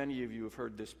sure many of you have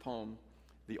heard this poem.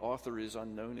 The author is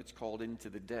unknown. It's called Into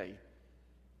the Day.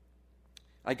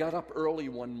 I got up early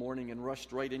one morning and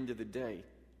rushed right into the day.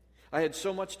 I had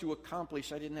so much to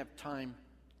accomplish, I didn't have time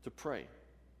to pray.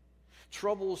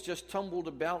 Troubles just tumbled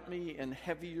about me, and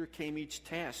heavier came each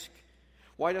task.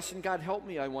 Why doesn't God help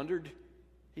me, I wondered.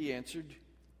 He answered,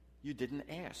 you didn't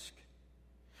ask.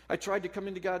 I tried to come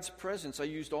into God's presence. I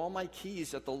used all my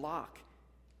keys at the lock.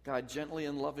 God gently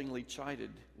and lovingly chided,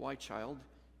 why, child,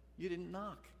 you didn't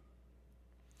knock.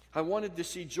 I wanted to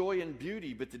see joy and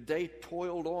beauty, but the day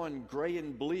toiled on, gray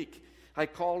and bleak. I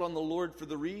called on the Lord for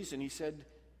the reason. He said,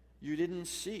 you didn't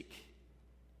seek.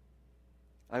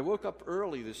 I woke up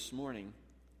early this morning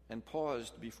and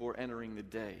paused before entering the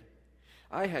day.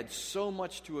 I had so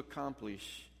much to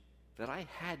accomplish that I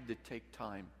had to take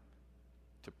time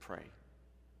to pray.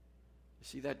 You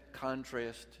see that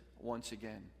contrast once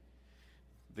again?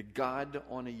 The God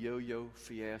on a yo-yo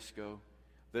fiasco,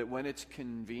 that when it's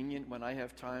convenient, when I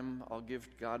have time, I'll give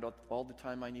God all the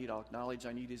time I need. I'll acknowledge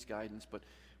I need His guidance. But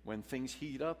when things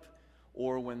heat up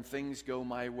or when things go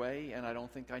my way and I don't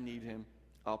think I need Him,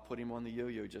 I'll put Him on the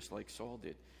yo-yo just like Saul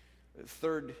did.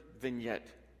 Third vignette.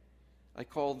 I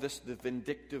call this the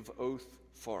vindictive oath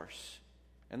farce.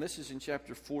 And this is in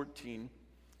chapter 14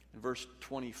 and verse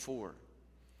 24.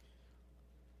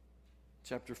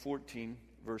 Chapter 14,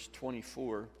 verse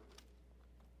 24.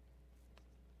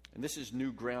 And this is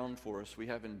new ground for us. We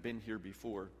haven't been here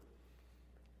before.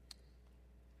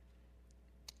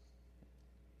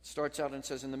 It starts out and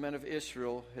says, and the men of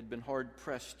Israel had been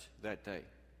hard-pressed that day.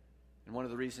 And one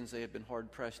of the reasons they had been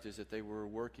hard-pressed is that they were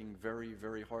working very,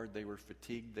 very hard. They were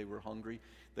fatigued. They were hungry.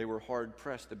 They were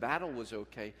hard-pressed. The battle was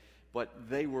okay, but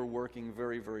they were working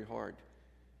very, very hard.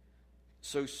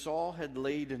 So Saul had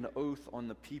laid an oath on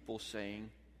the people,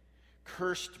 saying,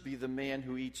 cursed be the man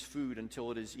who eats food until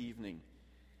it is evening,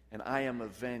 and I am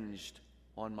avenged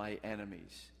on my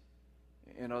enemies.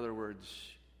 In other words,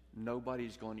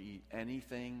 nobody's going to eat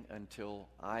anything until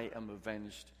I am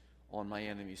avenged on my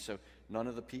enemies. So none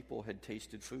of the people had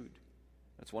tasted food.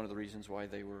 That's one of the reasons why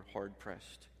they were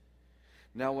hard-pressed.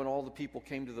 Now when all the people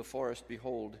came to the forest,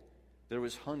 behold, there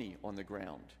was honey on the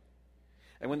ground.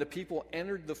 And when the people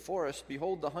entered the forest,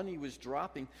 behold, the honey was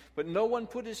dropping, but no one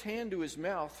put his hand to his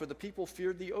mouth, for the people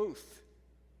feared the oath.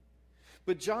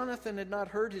 But Jonathan had not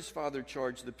heard his father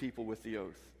charge the people with the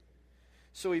oath.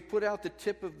 So he put out the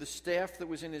tip of the staff that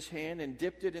was in his hand and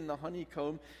dipped it in the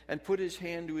honeycomb and put his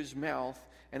hand to his mouth,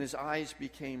 and his eyes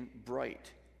became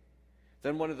bright.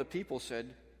 Then one of the people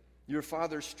said, your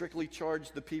father strictly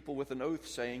charged the people with an oath,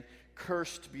 saying,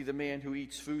 cursed be the man who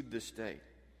eats food this day.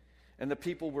 And the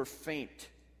people were faint.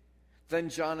 Then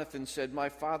Jonathan said, my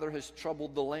father has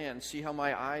troubled the land. See how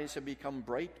my eyes have become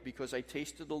bright because I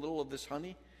tasted a little of this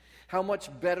honey? How much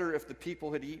better if the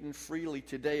people had eaten freely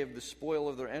today of the spoil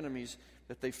of their enemies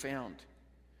that they found.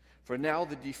 For now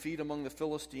the defeat among the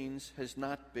Philistines has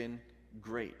not been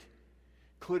great.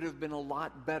 Could have been a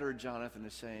lot better, Jonathan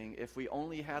is saying, if we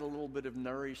only had a little bit of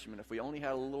nourishment, if we only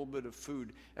had a little bit of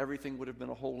food, everything would have been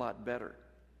a whole lot better.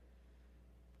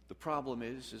 The problem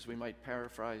is, as we might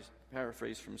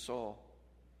paraphrase from Saul,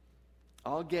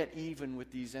 I'll get even with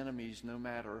these enemies no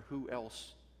matter who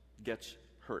else gets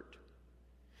hurt.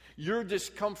 Your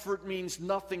discomfort means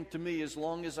nothing to me as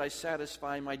long as I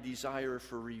satisfy my desire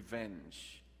for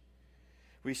revenge.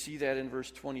 We see that in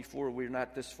verse 24. We're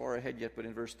not this far ahead yet, but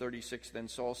in verse 36, then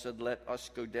Saul said, let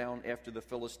us go down after the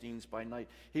Philistines by night.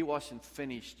 He wasn't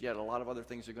finished yet. A lot of other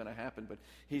things are going to happen, but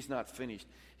he's not finished.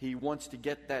 He wants to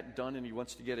get that done, and he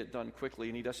wants to get it done quickly,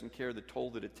 and he doesn't care the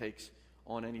toll that it takes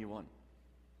on anyone.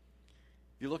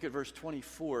 If you look at verse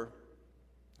 24,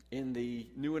 in the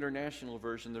New International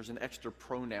Version, there's an extra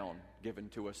pronoun given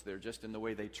to us there, just in the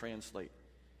way they translate.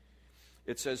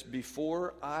 It says,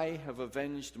 before I have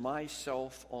avenged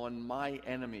myself on my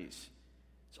enemies.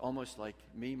 It's almost like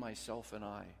me, myself, and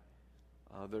I.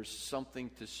 There's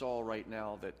something to Saul right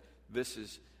now that this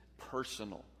is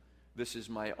personal. This is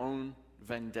my own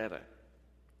vendetta.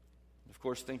 Of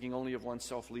course, thinking only of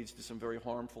oneself leads to some very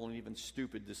harmful and even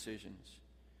stupid decisions.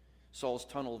 Saul's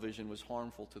tunnel vision was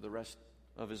harmful to the rest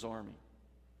of his army.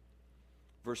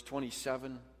 Verse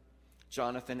 27,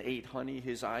 Jonathan ate honey,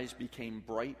 his eyes became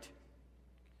bright.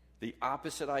 The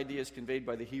opposite idea is conveyed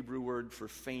by the Hebrew word for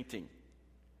fainting,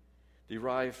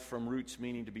 derived from roots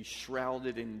meaning to be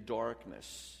shrouded in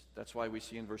darkness. That's why we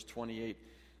see in verse 28,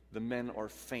 the men are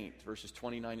faint. Verses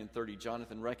 29 and 30,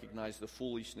 Jonathan recognized the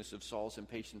foolishness of Saul's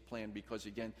impatient plan because,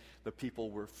 again, the people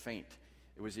were faint.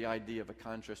 It was the idea of a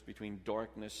contrast between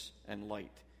darkness and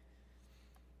light.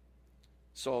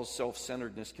 Saul's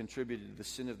self-centeredness contributed to the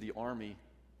sin of the army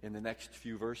in the next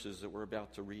few verses that we're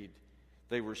about to read.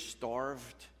 They were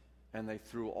starved, and they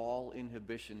threw all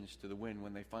inhibitions to the wind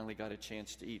when they finally got a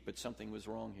chance to eat. But something was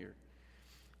wrong here.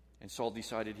 And Saul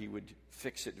decided he would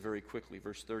fix it very quickly.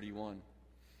 Verse 31.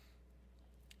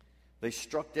 They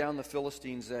struck down the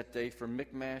Philistines that day from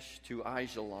Michmash to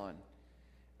Aijalon,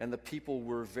 and the people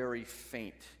were very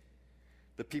faint.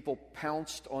 The people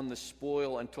pounced on the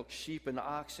spoil and took sheep and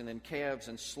oxen and calves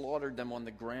and slaughtered them on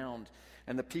the ground,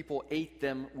 and the people ate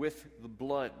them with the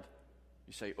blood.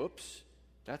 You say, oops,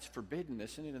 that's forbidden,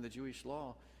 isn't it, in the Jewish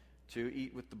law, to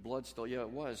eat with the blood still? Yeah, it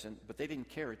was, but they didn't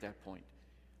care at that point.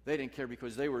 They didn't care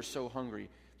because they were so hungry.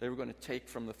 They were going to take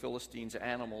from the Philistines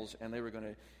animals, and they were going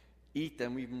to eat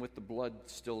them even with the blood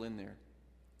still in there.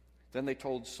 Then they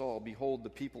told Saul, behold, the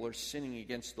people are sinning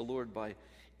against the Lord by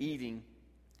eating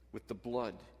with the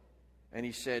blood. And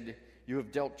he said, you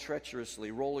have dealt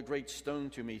treacherously. Roll a great stone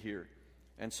to me here.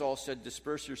 And Saul said,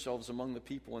 disperse yourselves among the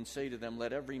people and say to them,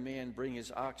 let every man bring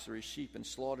his ox or his sheep and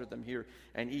slaughter them here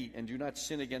and eat. And do not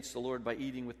sin against the Lord by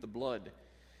eating with the blood.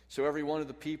 So every one of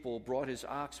the people brought his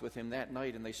ox with him that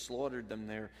night, and they slaughtered them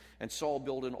there. And Saul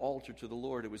built an altar to the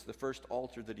Lord. It was the first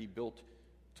altar that he built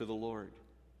to the Lord.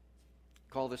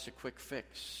 Call this a quick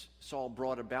fix. Saul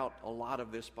brought about a lot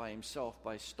of this by himself,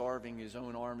 by starving his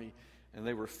own army, and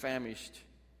they were famished.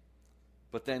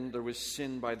 But then there was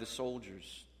sin by the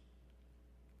soldiers.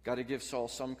 Got to give Saul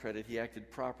some credit. He acted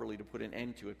properly to put an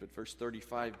end to it. But verse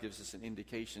 35 gives us an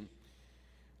indication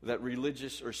that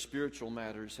religious or spiritual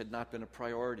matters had not been a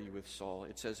priority with Saul.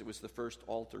 It says it was the first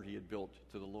altar he had built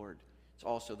to the Lord. It's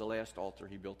also the last altar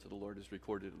he built to the Lord, as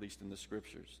recorded at least in the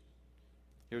Scriptures.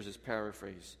 Here's his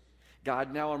paraphrase.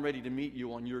 God, now I'm ready to meet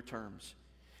you on your terms.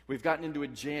 We've gotten into a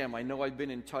jam. I know I've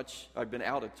been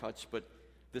out of touch, but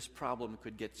this problem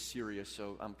could get serious,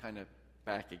 so I'm kind of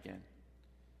back again.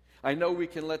 I know we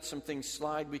can let some things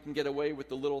slide. We can get away with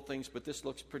the little things, but this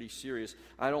looks pretty serious.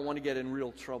 I don't want to get in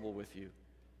real trouble with you.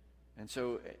 And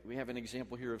so we have an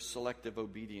example here of selective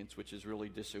obedience, which is really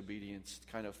disobedience.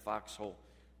 It's kind of foxhole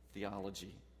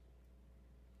theology.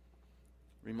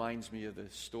 Reminds me of the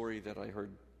story that I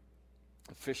heard.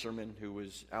 A fisherman who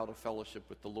was out of fellowship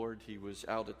with the Lord. He was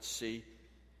out at sea.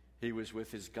 He was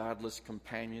with his godless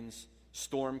companions.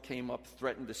 Storm came up,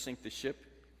 threatened to sink the ship.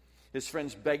 His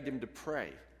friends begged him to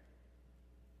pray,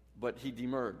 but he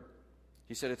demurred.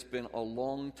 He said, it's been a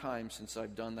long time since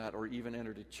I've done that or even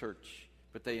entered a church.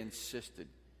 But they insisted.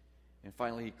 And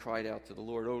finally he cried out to the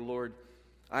Lord, oh Lord,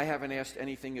 I haven't asked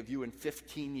anything of you in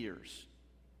 15 years.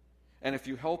 And if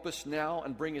you help us now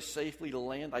and bring us safely to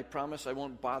land, I promise I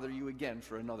won't bother you again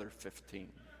for another 15.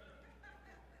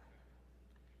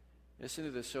 Isn't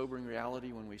it a sobering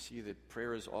reality when we see that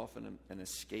prayer is often an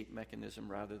escape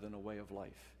mechanism rather than a way of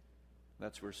life?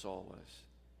 That's where Saul was.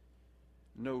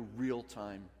 No real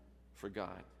time for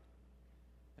God.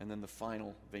 And then the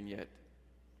final vignette.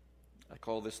 I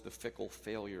call this the fickle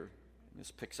failure. And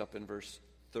this picks up in verse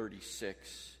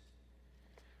 36.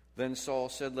 Then Saul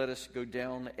said, let us go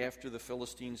down after the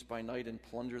Philistines by night and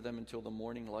plunder them until the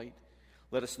morning light.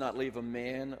 Let us not leave a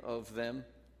man of them.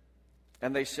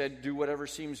 And they said, do whatever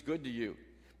seems good to you.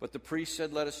 But the priest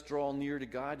said, let us draw near to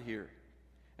God here.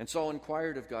 And Saul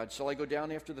inquired of God, shall I go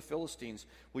down after the Philistines?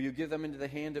 Will you give them into the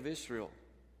hand of Israel?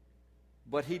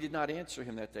 But he did not answer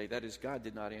him that day. That is, God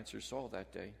did not answer Saul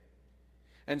that day.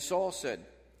 And Saul said,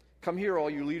 come here, all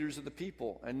you leaders of the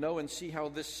people, and know and see how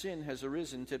this sin has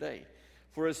arisen today.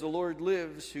 For as the Lord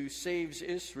lives, who saves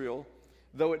Israel,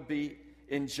 though it be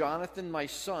in Jonathan my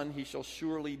son, he shall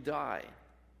surely die.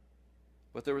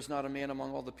 But there was not a man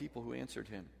among all the people who answered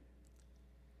him.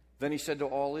 Then he said to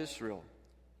all Israel,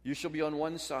 you shall be on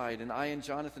one side, and I and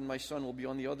Jonathan my son will be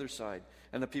on the other side.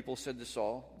 And the people said to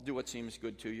Saul, do what seems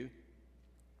good to you.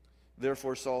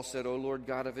 Therefore Saul said, O Lord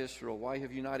God of Israel, why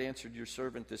have you not answered your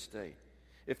servant this day?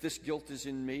 If this guilt is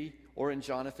in me or in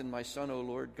Jonathan my son, O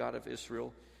Lord God of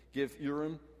Israel, give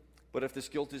Urim, but if this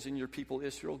guilt is in your people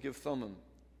Israel, give Thummim.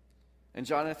 And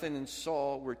Jonathan and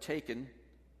Saul were taken,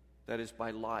 that is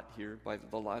by lot here, by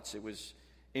the lots. It was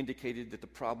indicated that the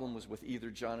problem was with either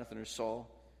Jonathan or Saul,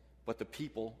 but the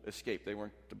people escaped. They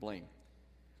weren't to blame.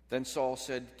 Then Saul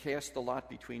said, cast the lot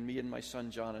between me and my son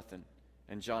Jonathan.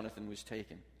 And Jonathan was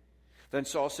taken. Then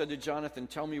Saul said to Jonathan,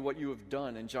 tell me what you have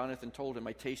done. And Jonathan told him,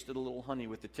 I tasted a little honey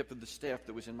with the tip of the staff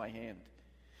that was in my hand.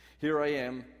 Here I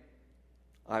am.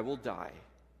 I will die.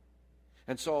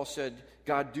 And Saul said,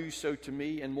 God, do so to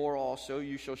me, and more also.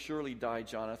 You shall surely die,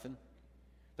 Jonathan.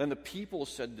 Then the people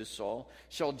said to Saul,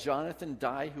 shall Jonathan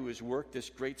die who has worked this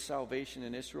great salvation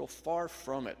in Israel? Far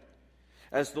from it.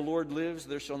 As the Lord lives,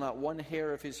 there shall not one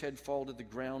hair of his head fall to the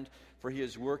ground, for he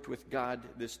has worked with God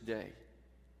this day.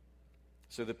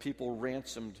 So the people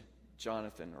ransomed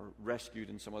Jonathan, or rescued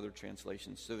in some other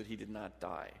translations, so that he did not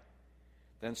die.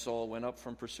 Then Saul went up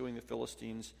from pursuing the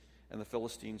Philistines, and the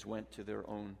Philistines went to their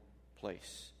own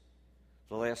place.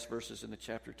 The last verses in the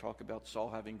chapter talk about Saul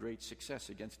having great success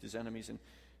against his enemies and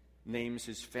names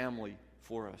his family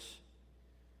for us.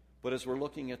 But as we're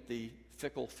looking at the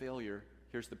fickle failure,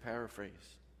 here's the paraphrase.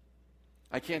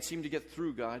 I can't seem to get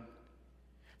through, God.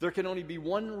 There can only be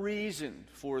one reason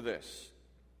for this.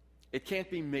 It can't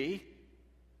be me,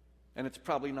 and it's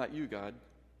probably not you, God.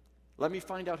 Let me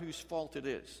find out whose fault it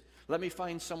is. Let me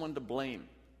find someone to blame.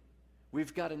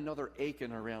 We've got another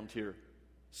Achan around here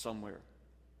somewhere.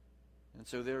 And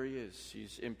so there he is.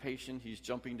 He's impatient. He's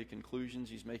jumping to conclusions.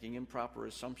 He's making improper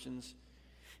assumptions.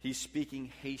 He's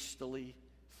speaking hastily.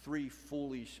 3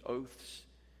 foolish oaths.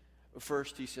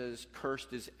 First, he says,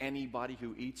 cursed is anybody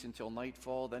who eats until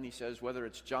nightfall. Then he says, whether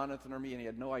it's Jonathan or me, and he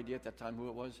had no idea at that time who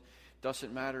it was,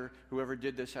 doesn't matter. Whoever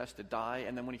did this has to die.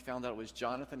 And then when he found out it was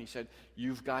Jonathan, he said,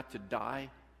 you've got to die.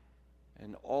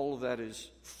 And all of that is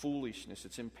foolishness.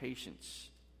 It's impatience.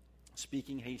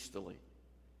 Speaking hastily.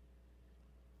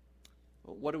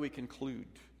 Well, what do we conclude?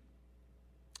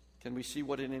 Can we see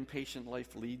what an impatient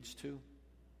life leads to?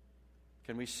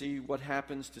 Can we see what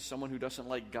happens to someone who doesn't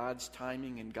like God's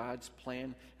timing and God's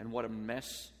plan, and what a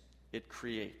mess it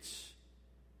creates?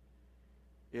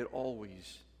 It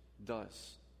always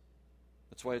does.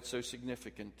 That's why it's so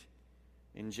significant.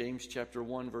 In James chapter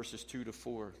 1, verses 2 to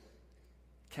 4,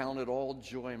 count it all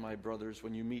joy, my brothers,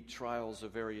 when you meet trials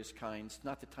of various kinds. It's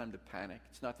not the time to panic.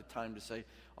 It's not the time to say,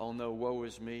 oh no, woe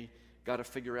is me. Got to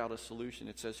figure out a solution.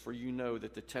 It says, for you know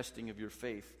that the testing of your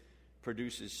faith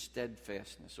produces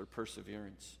steadfastness or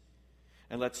perseverance.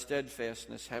 And let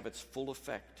steadfastness have its full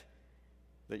effect,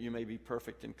 that you may be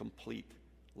perfect and complete,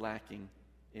 lacking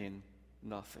in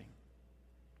nothing.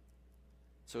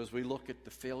 So as we look at the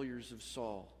failures of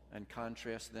Saul and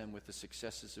contrast them with the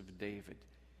successes of David,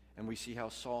 and we see how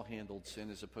Saul handled sin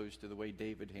as opposed to the way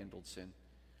David handled sin,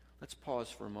 let's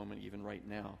pause for a moment even right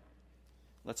now.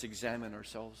 Let's examine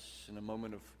ourselves in a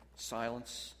moment of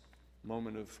silence,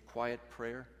 moment of quiet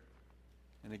prayer,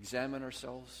 and examine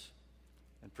ourselves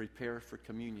and prepare for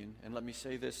communion. And let me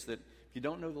say this, that if you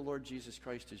don't know the Lord Jesus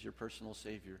Christ as your personal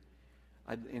Savior,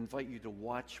 I'd invite you to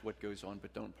watch what goes on,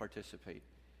 but don't participate.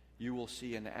 You will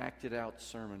see an acted out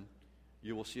sermon.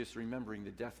 You will see us remembering the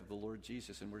death of the Lord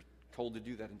Jesus, and we're told to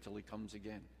do that until he comes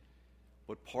again.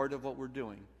 But part of what we're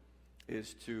doing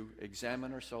is to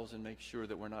examine ourselves and make sure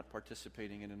that we're not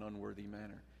participating in an unworthy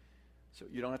manner. So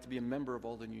you don't have to be a member of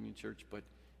Alden Union Church, but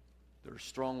there are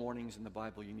strong warnings in the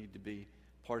Bible. You need to be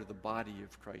part of the body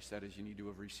of Christ. That is, you need to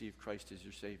have received Christ as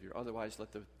your Savior. Otherwise,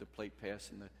 let the plate pass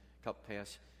and the cup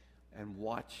pass, and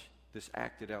watch this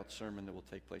acted out sermon that will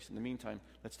take place. In the meantime,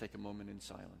 let's take a moment in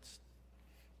silence.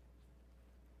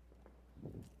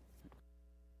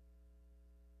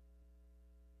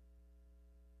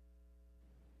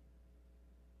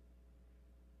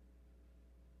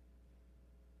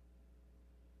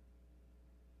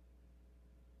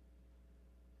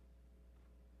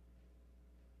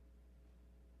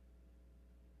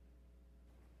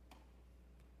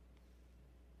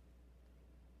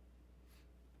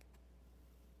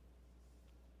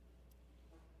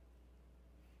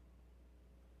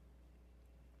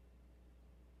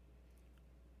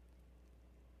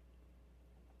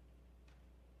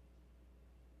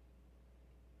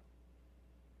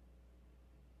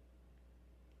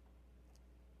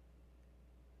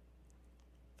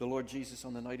 The Lord Jesus,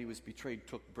 on the night he was betrayed,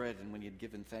 took bread, and when he had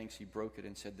given thanks, he broke it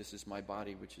and said, this is my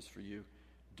body, which is for you.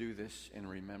 Do this in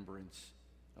remembrance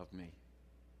of me.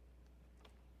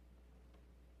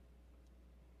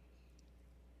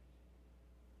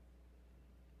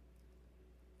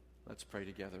 Let's pray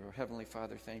together. Our Heavenly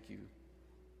Father, thank you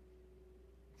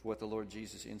for what the Lord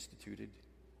Jesus instituted.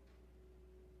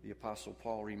 The Apostle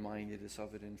Paul reminded us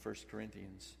of it in 1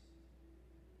 Corinthians.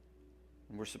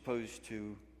 And we're supposed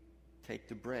to take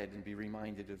the bread and be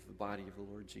reminded of the body of the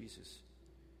Lord Jesus.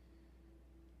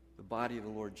 The body of the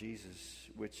Lord Jesus,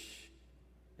 which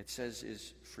it says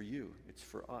is for you. It's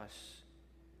for us.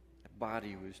 That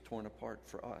body was torn apart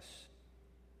for us.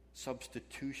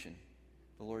 Substitution,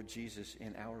 the Lord Jesus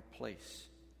in our place.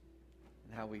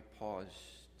 And how we pause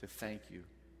to thank you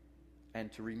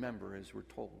and to remember as we're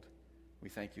told. We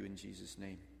thank you in Jesus'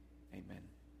 name. Amen.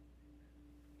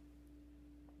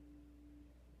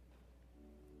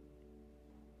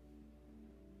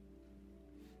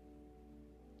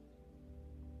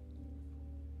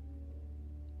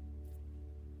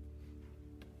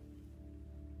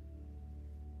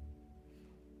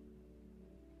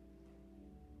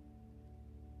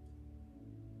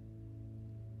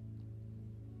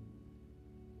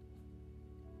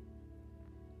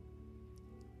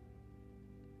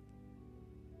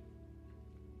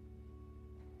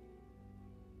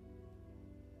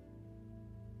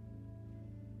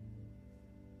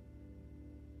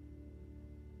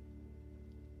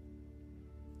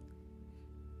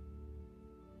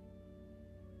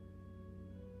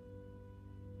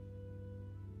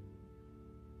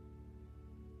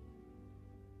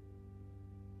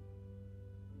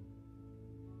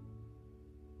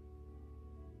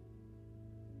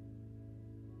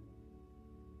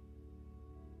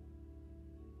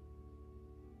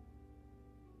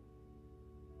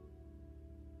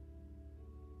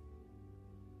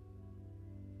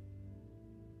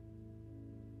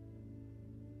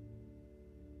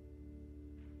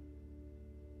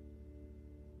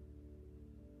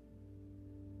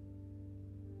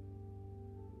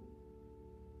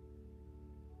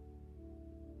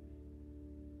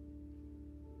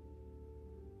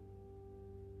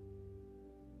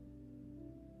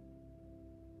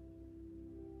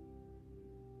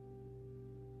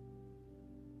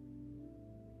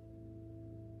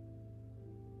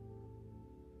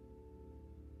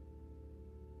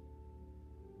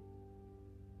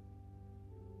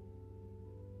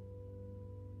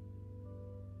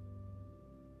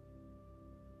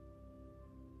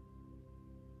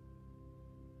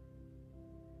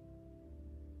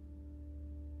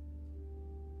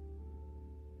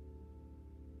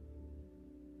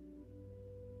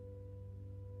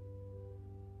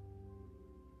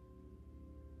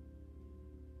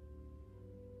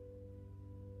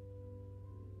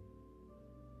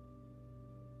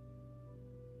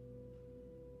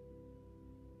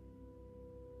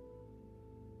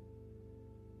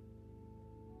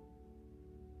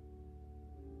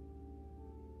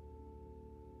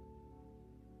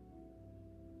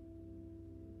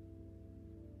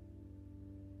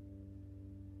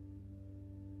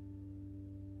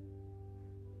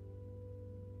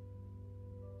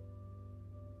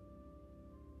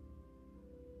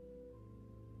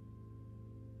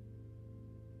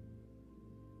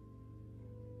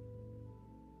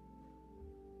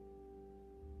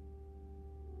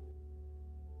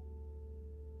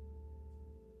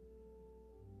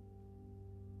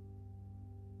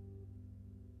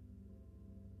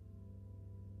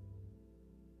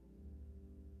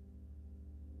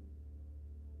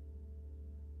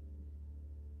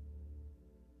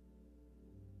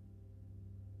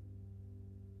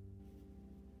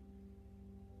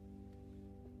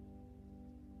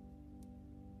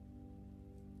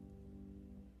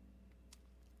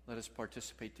 let us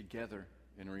participate together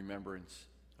in remembrance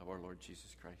of our Lord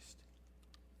Jesus Christ.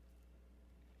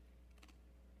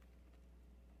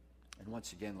 And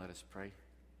once again, let us pray.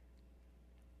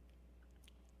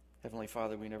 Heavenly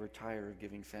Father, we never tire of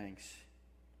giving thanks.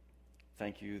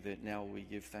 Thank you that now we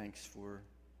give thanks for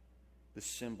the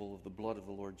symbol of the blood of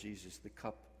the Lord Jesus, the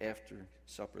cup after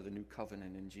supper, the new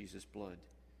covenant in Jesus' blood,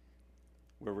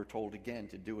 where we're told again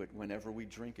to do it whenever we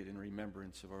drink it in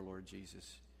remembrance of our Lord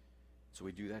Jesus. So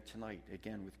we do that tonight,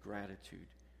 again with gratitude,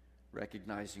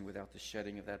 recognizing without the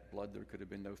shedding of that blood there could have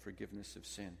been no forgiveness of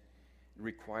sin. It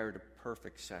required a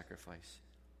perfect sacrifice.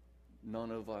 None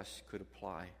of us could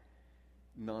apply.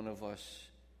 None of us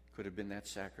could have been that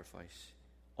sacrifice.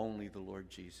 Only the Lord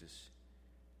Jesus.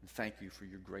 And thank you for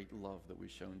your great love that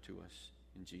was shown to us.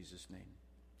 In Jesus' name,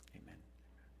 amen.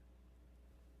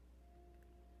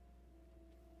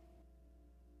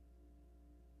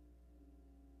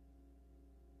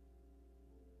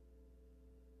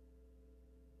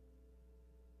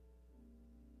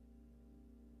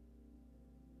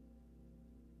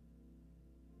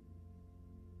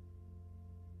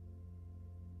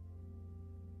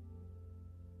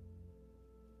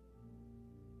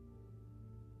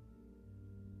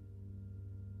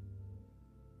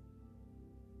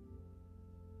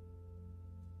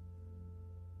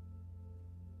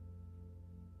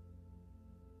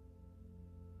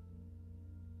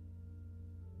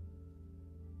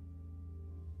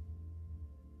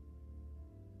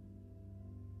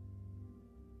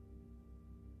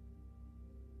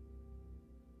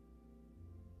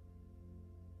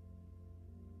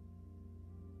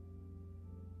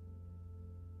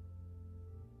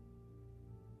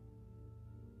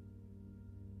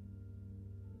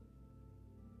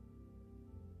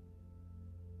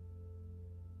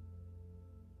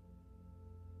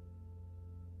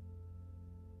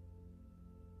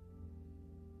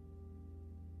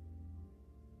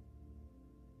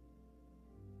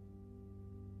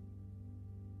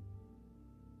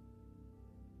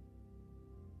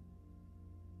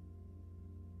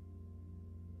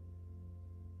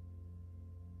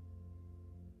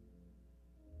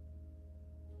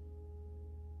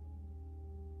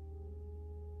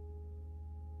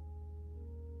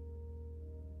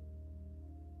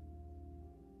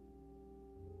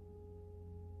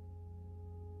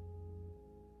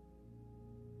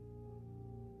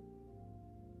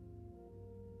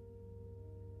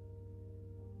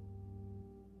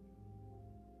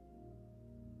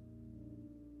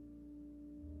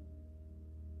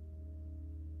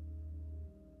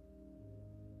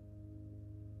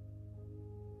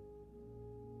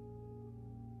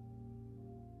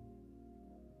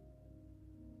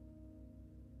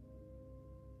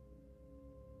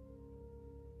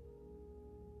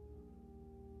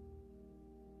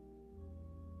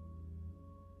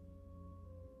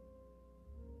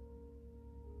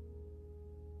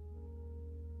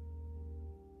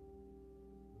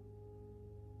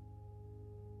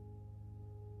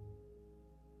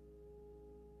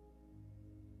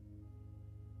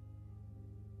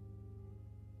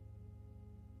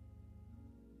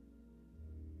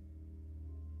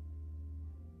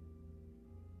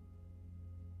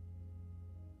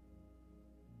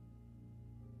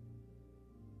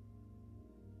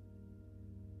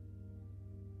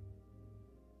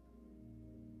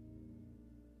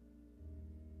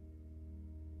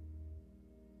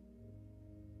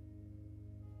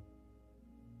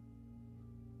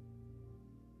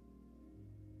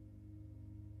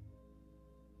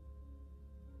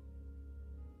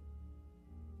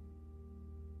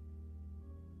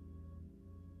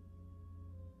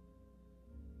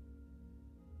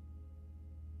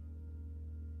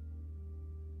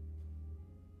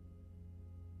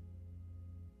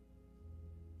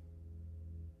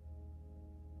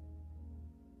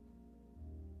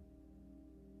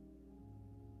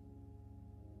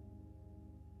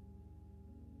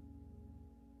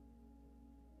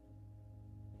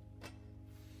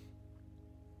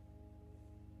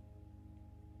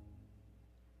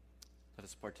 Let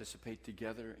us participate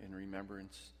together in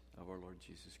remembrance of our Lord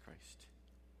Jesus Christ.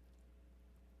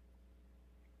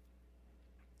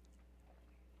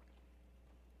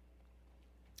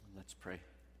 Let's pray.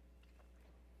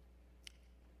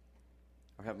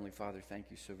 Our Heavenly Father,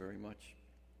 thank you so very much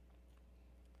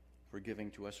for giving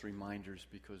to us reminders,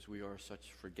 because we are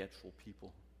such forgetful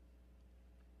people.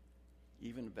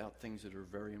 Even about things that are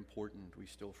very important, we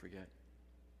still forget.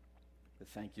 But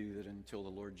thank you that until the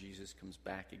Lord Jesus comes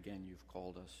back again, you've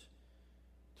called us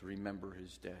to remember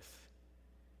his death.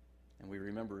 And we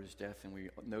remember his death, and we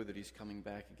know that he's coming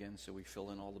back again, so we fill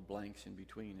in all the blanks in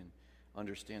between and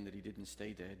understand that he didn't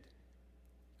stay dead.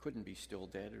 couldn't be still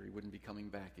dead, or he wouldn't be coming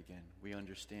back again. We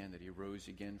understand that he rose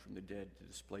again from the dead to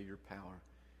display your power.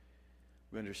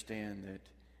 We understand that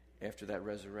after that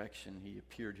resurrection, he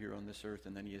appeared here on this earth,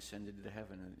 and then he ascended to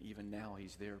heaven, and even now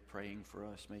he's there praying for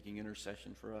us, making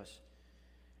intercession for us,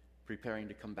 preparing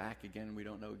to come back again. We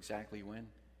don't know exactly when.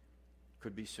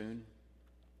 Could be soon.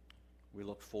 We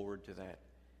look forward to that.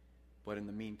 But in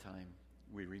the meantime,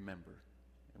 we remember,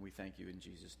 and we thank you in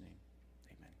Jesus' name.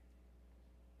 Amen.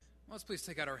 Well, let's please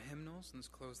take out our hymnals and let's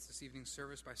close this evening's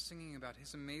service by singing about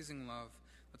his amazing love.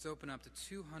 Let's open up to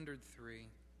 203.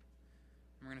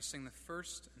 And we're going to sing the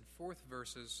first and fourth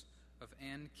verses of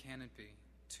And Can It Be?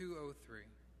 203.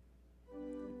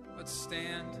 Let's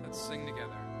stand, let's sing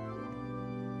together.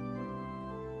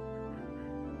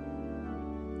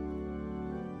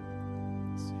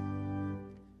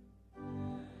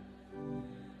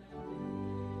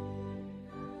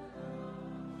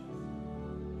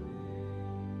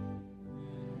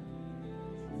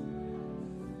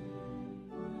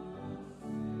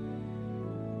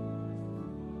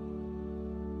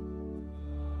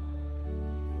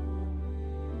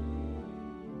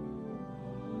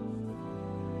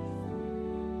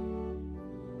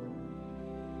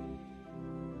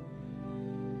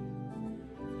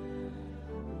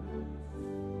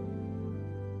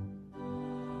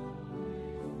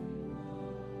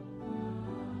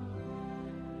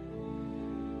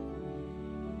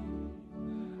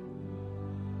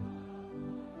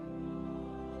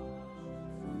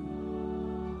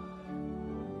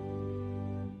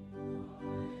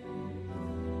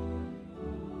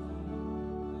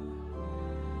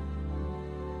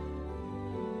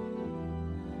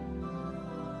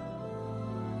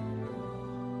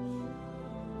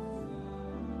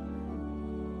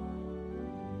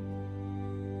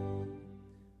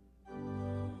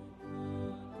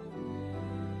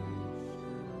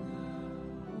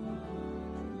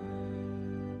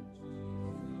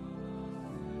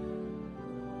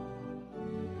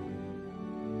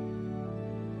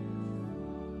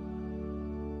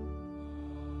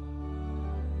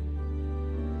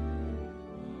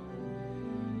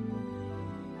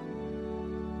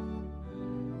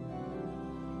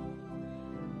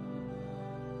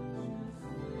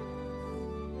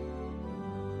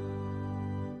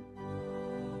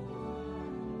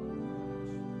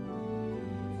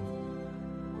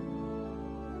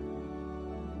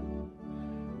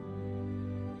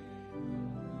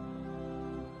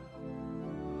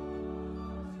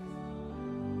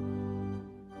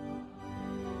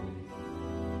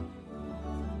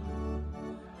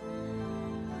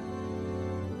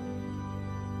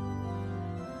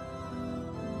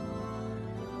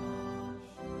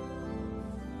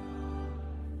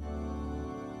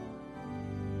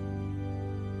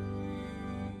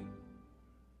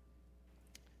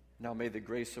 Now may the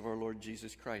grace of our Lord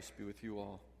Jesus Christ be with you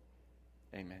all.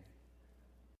 Amen.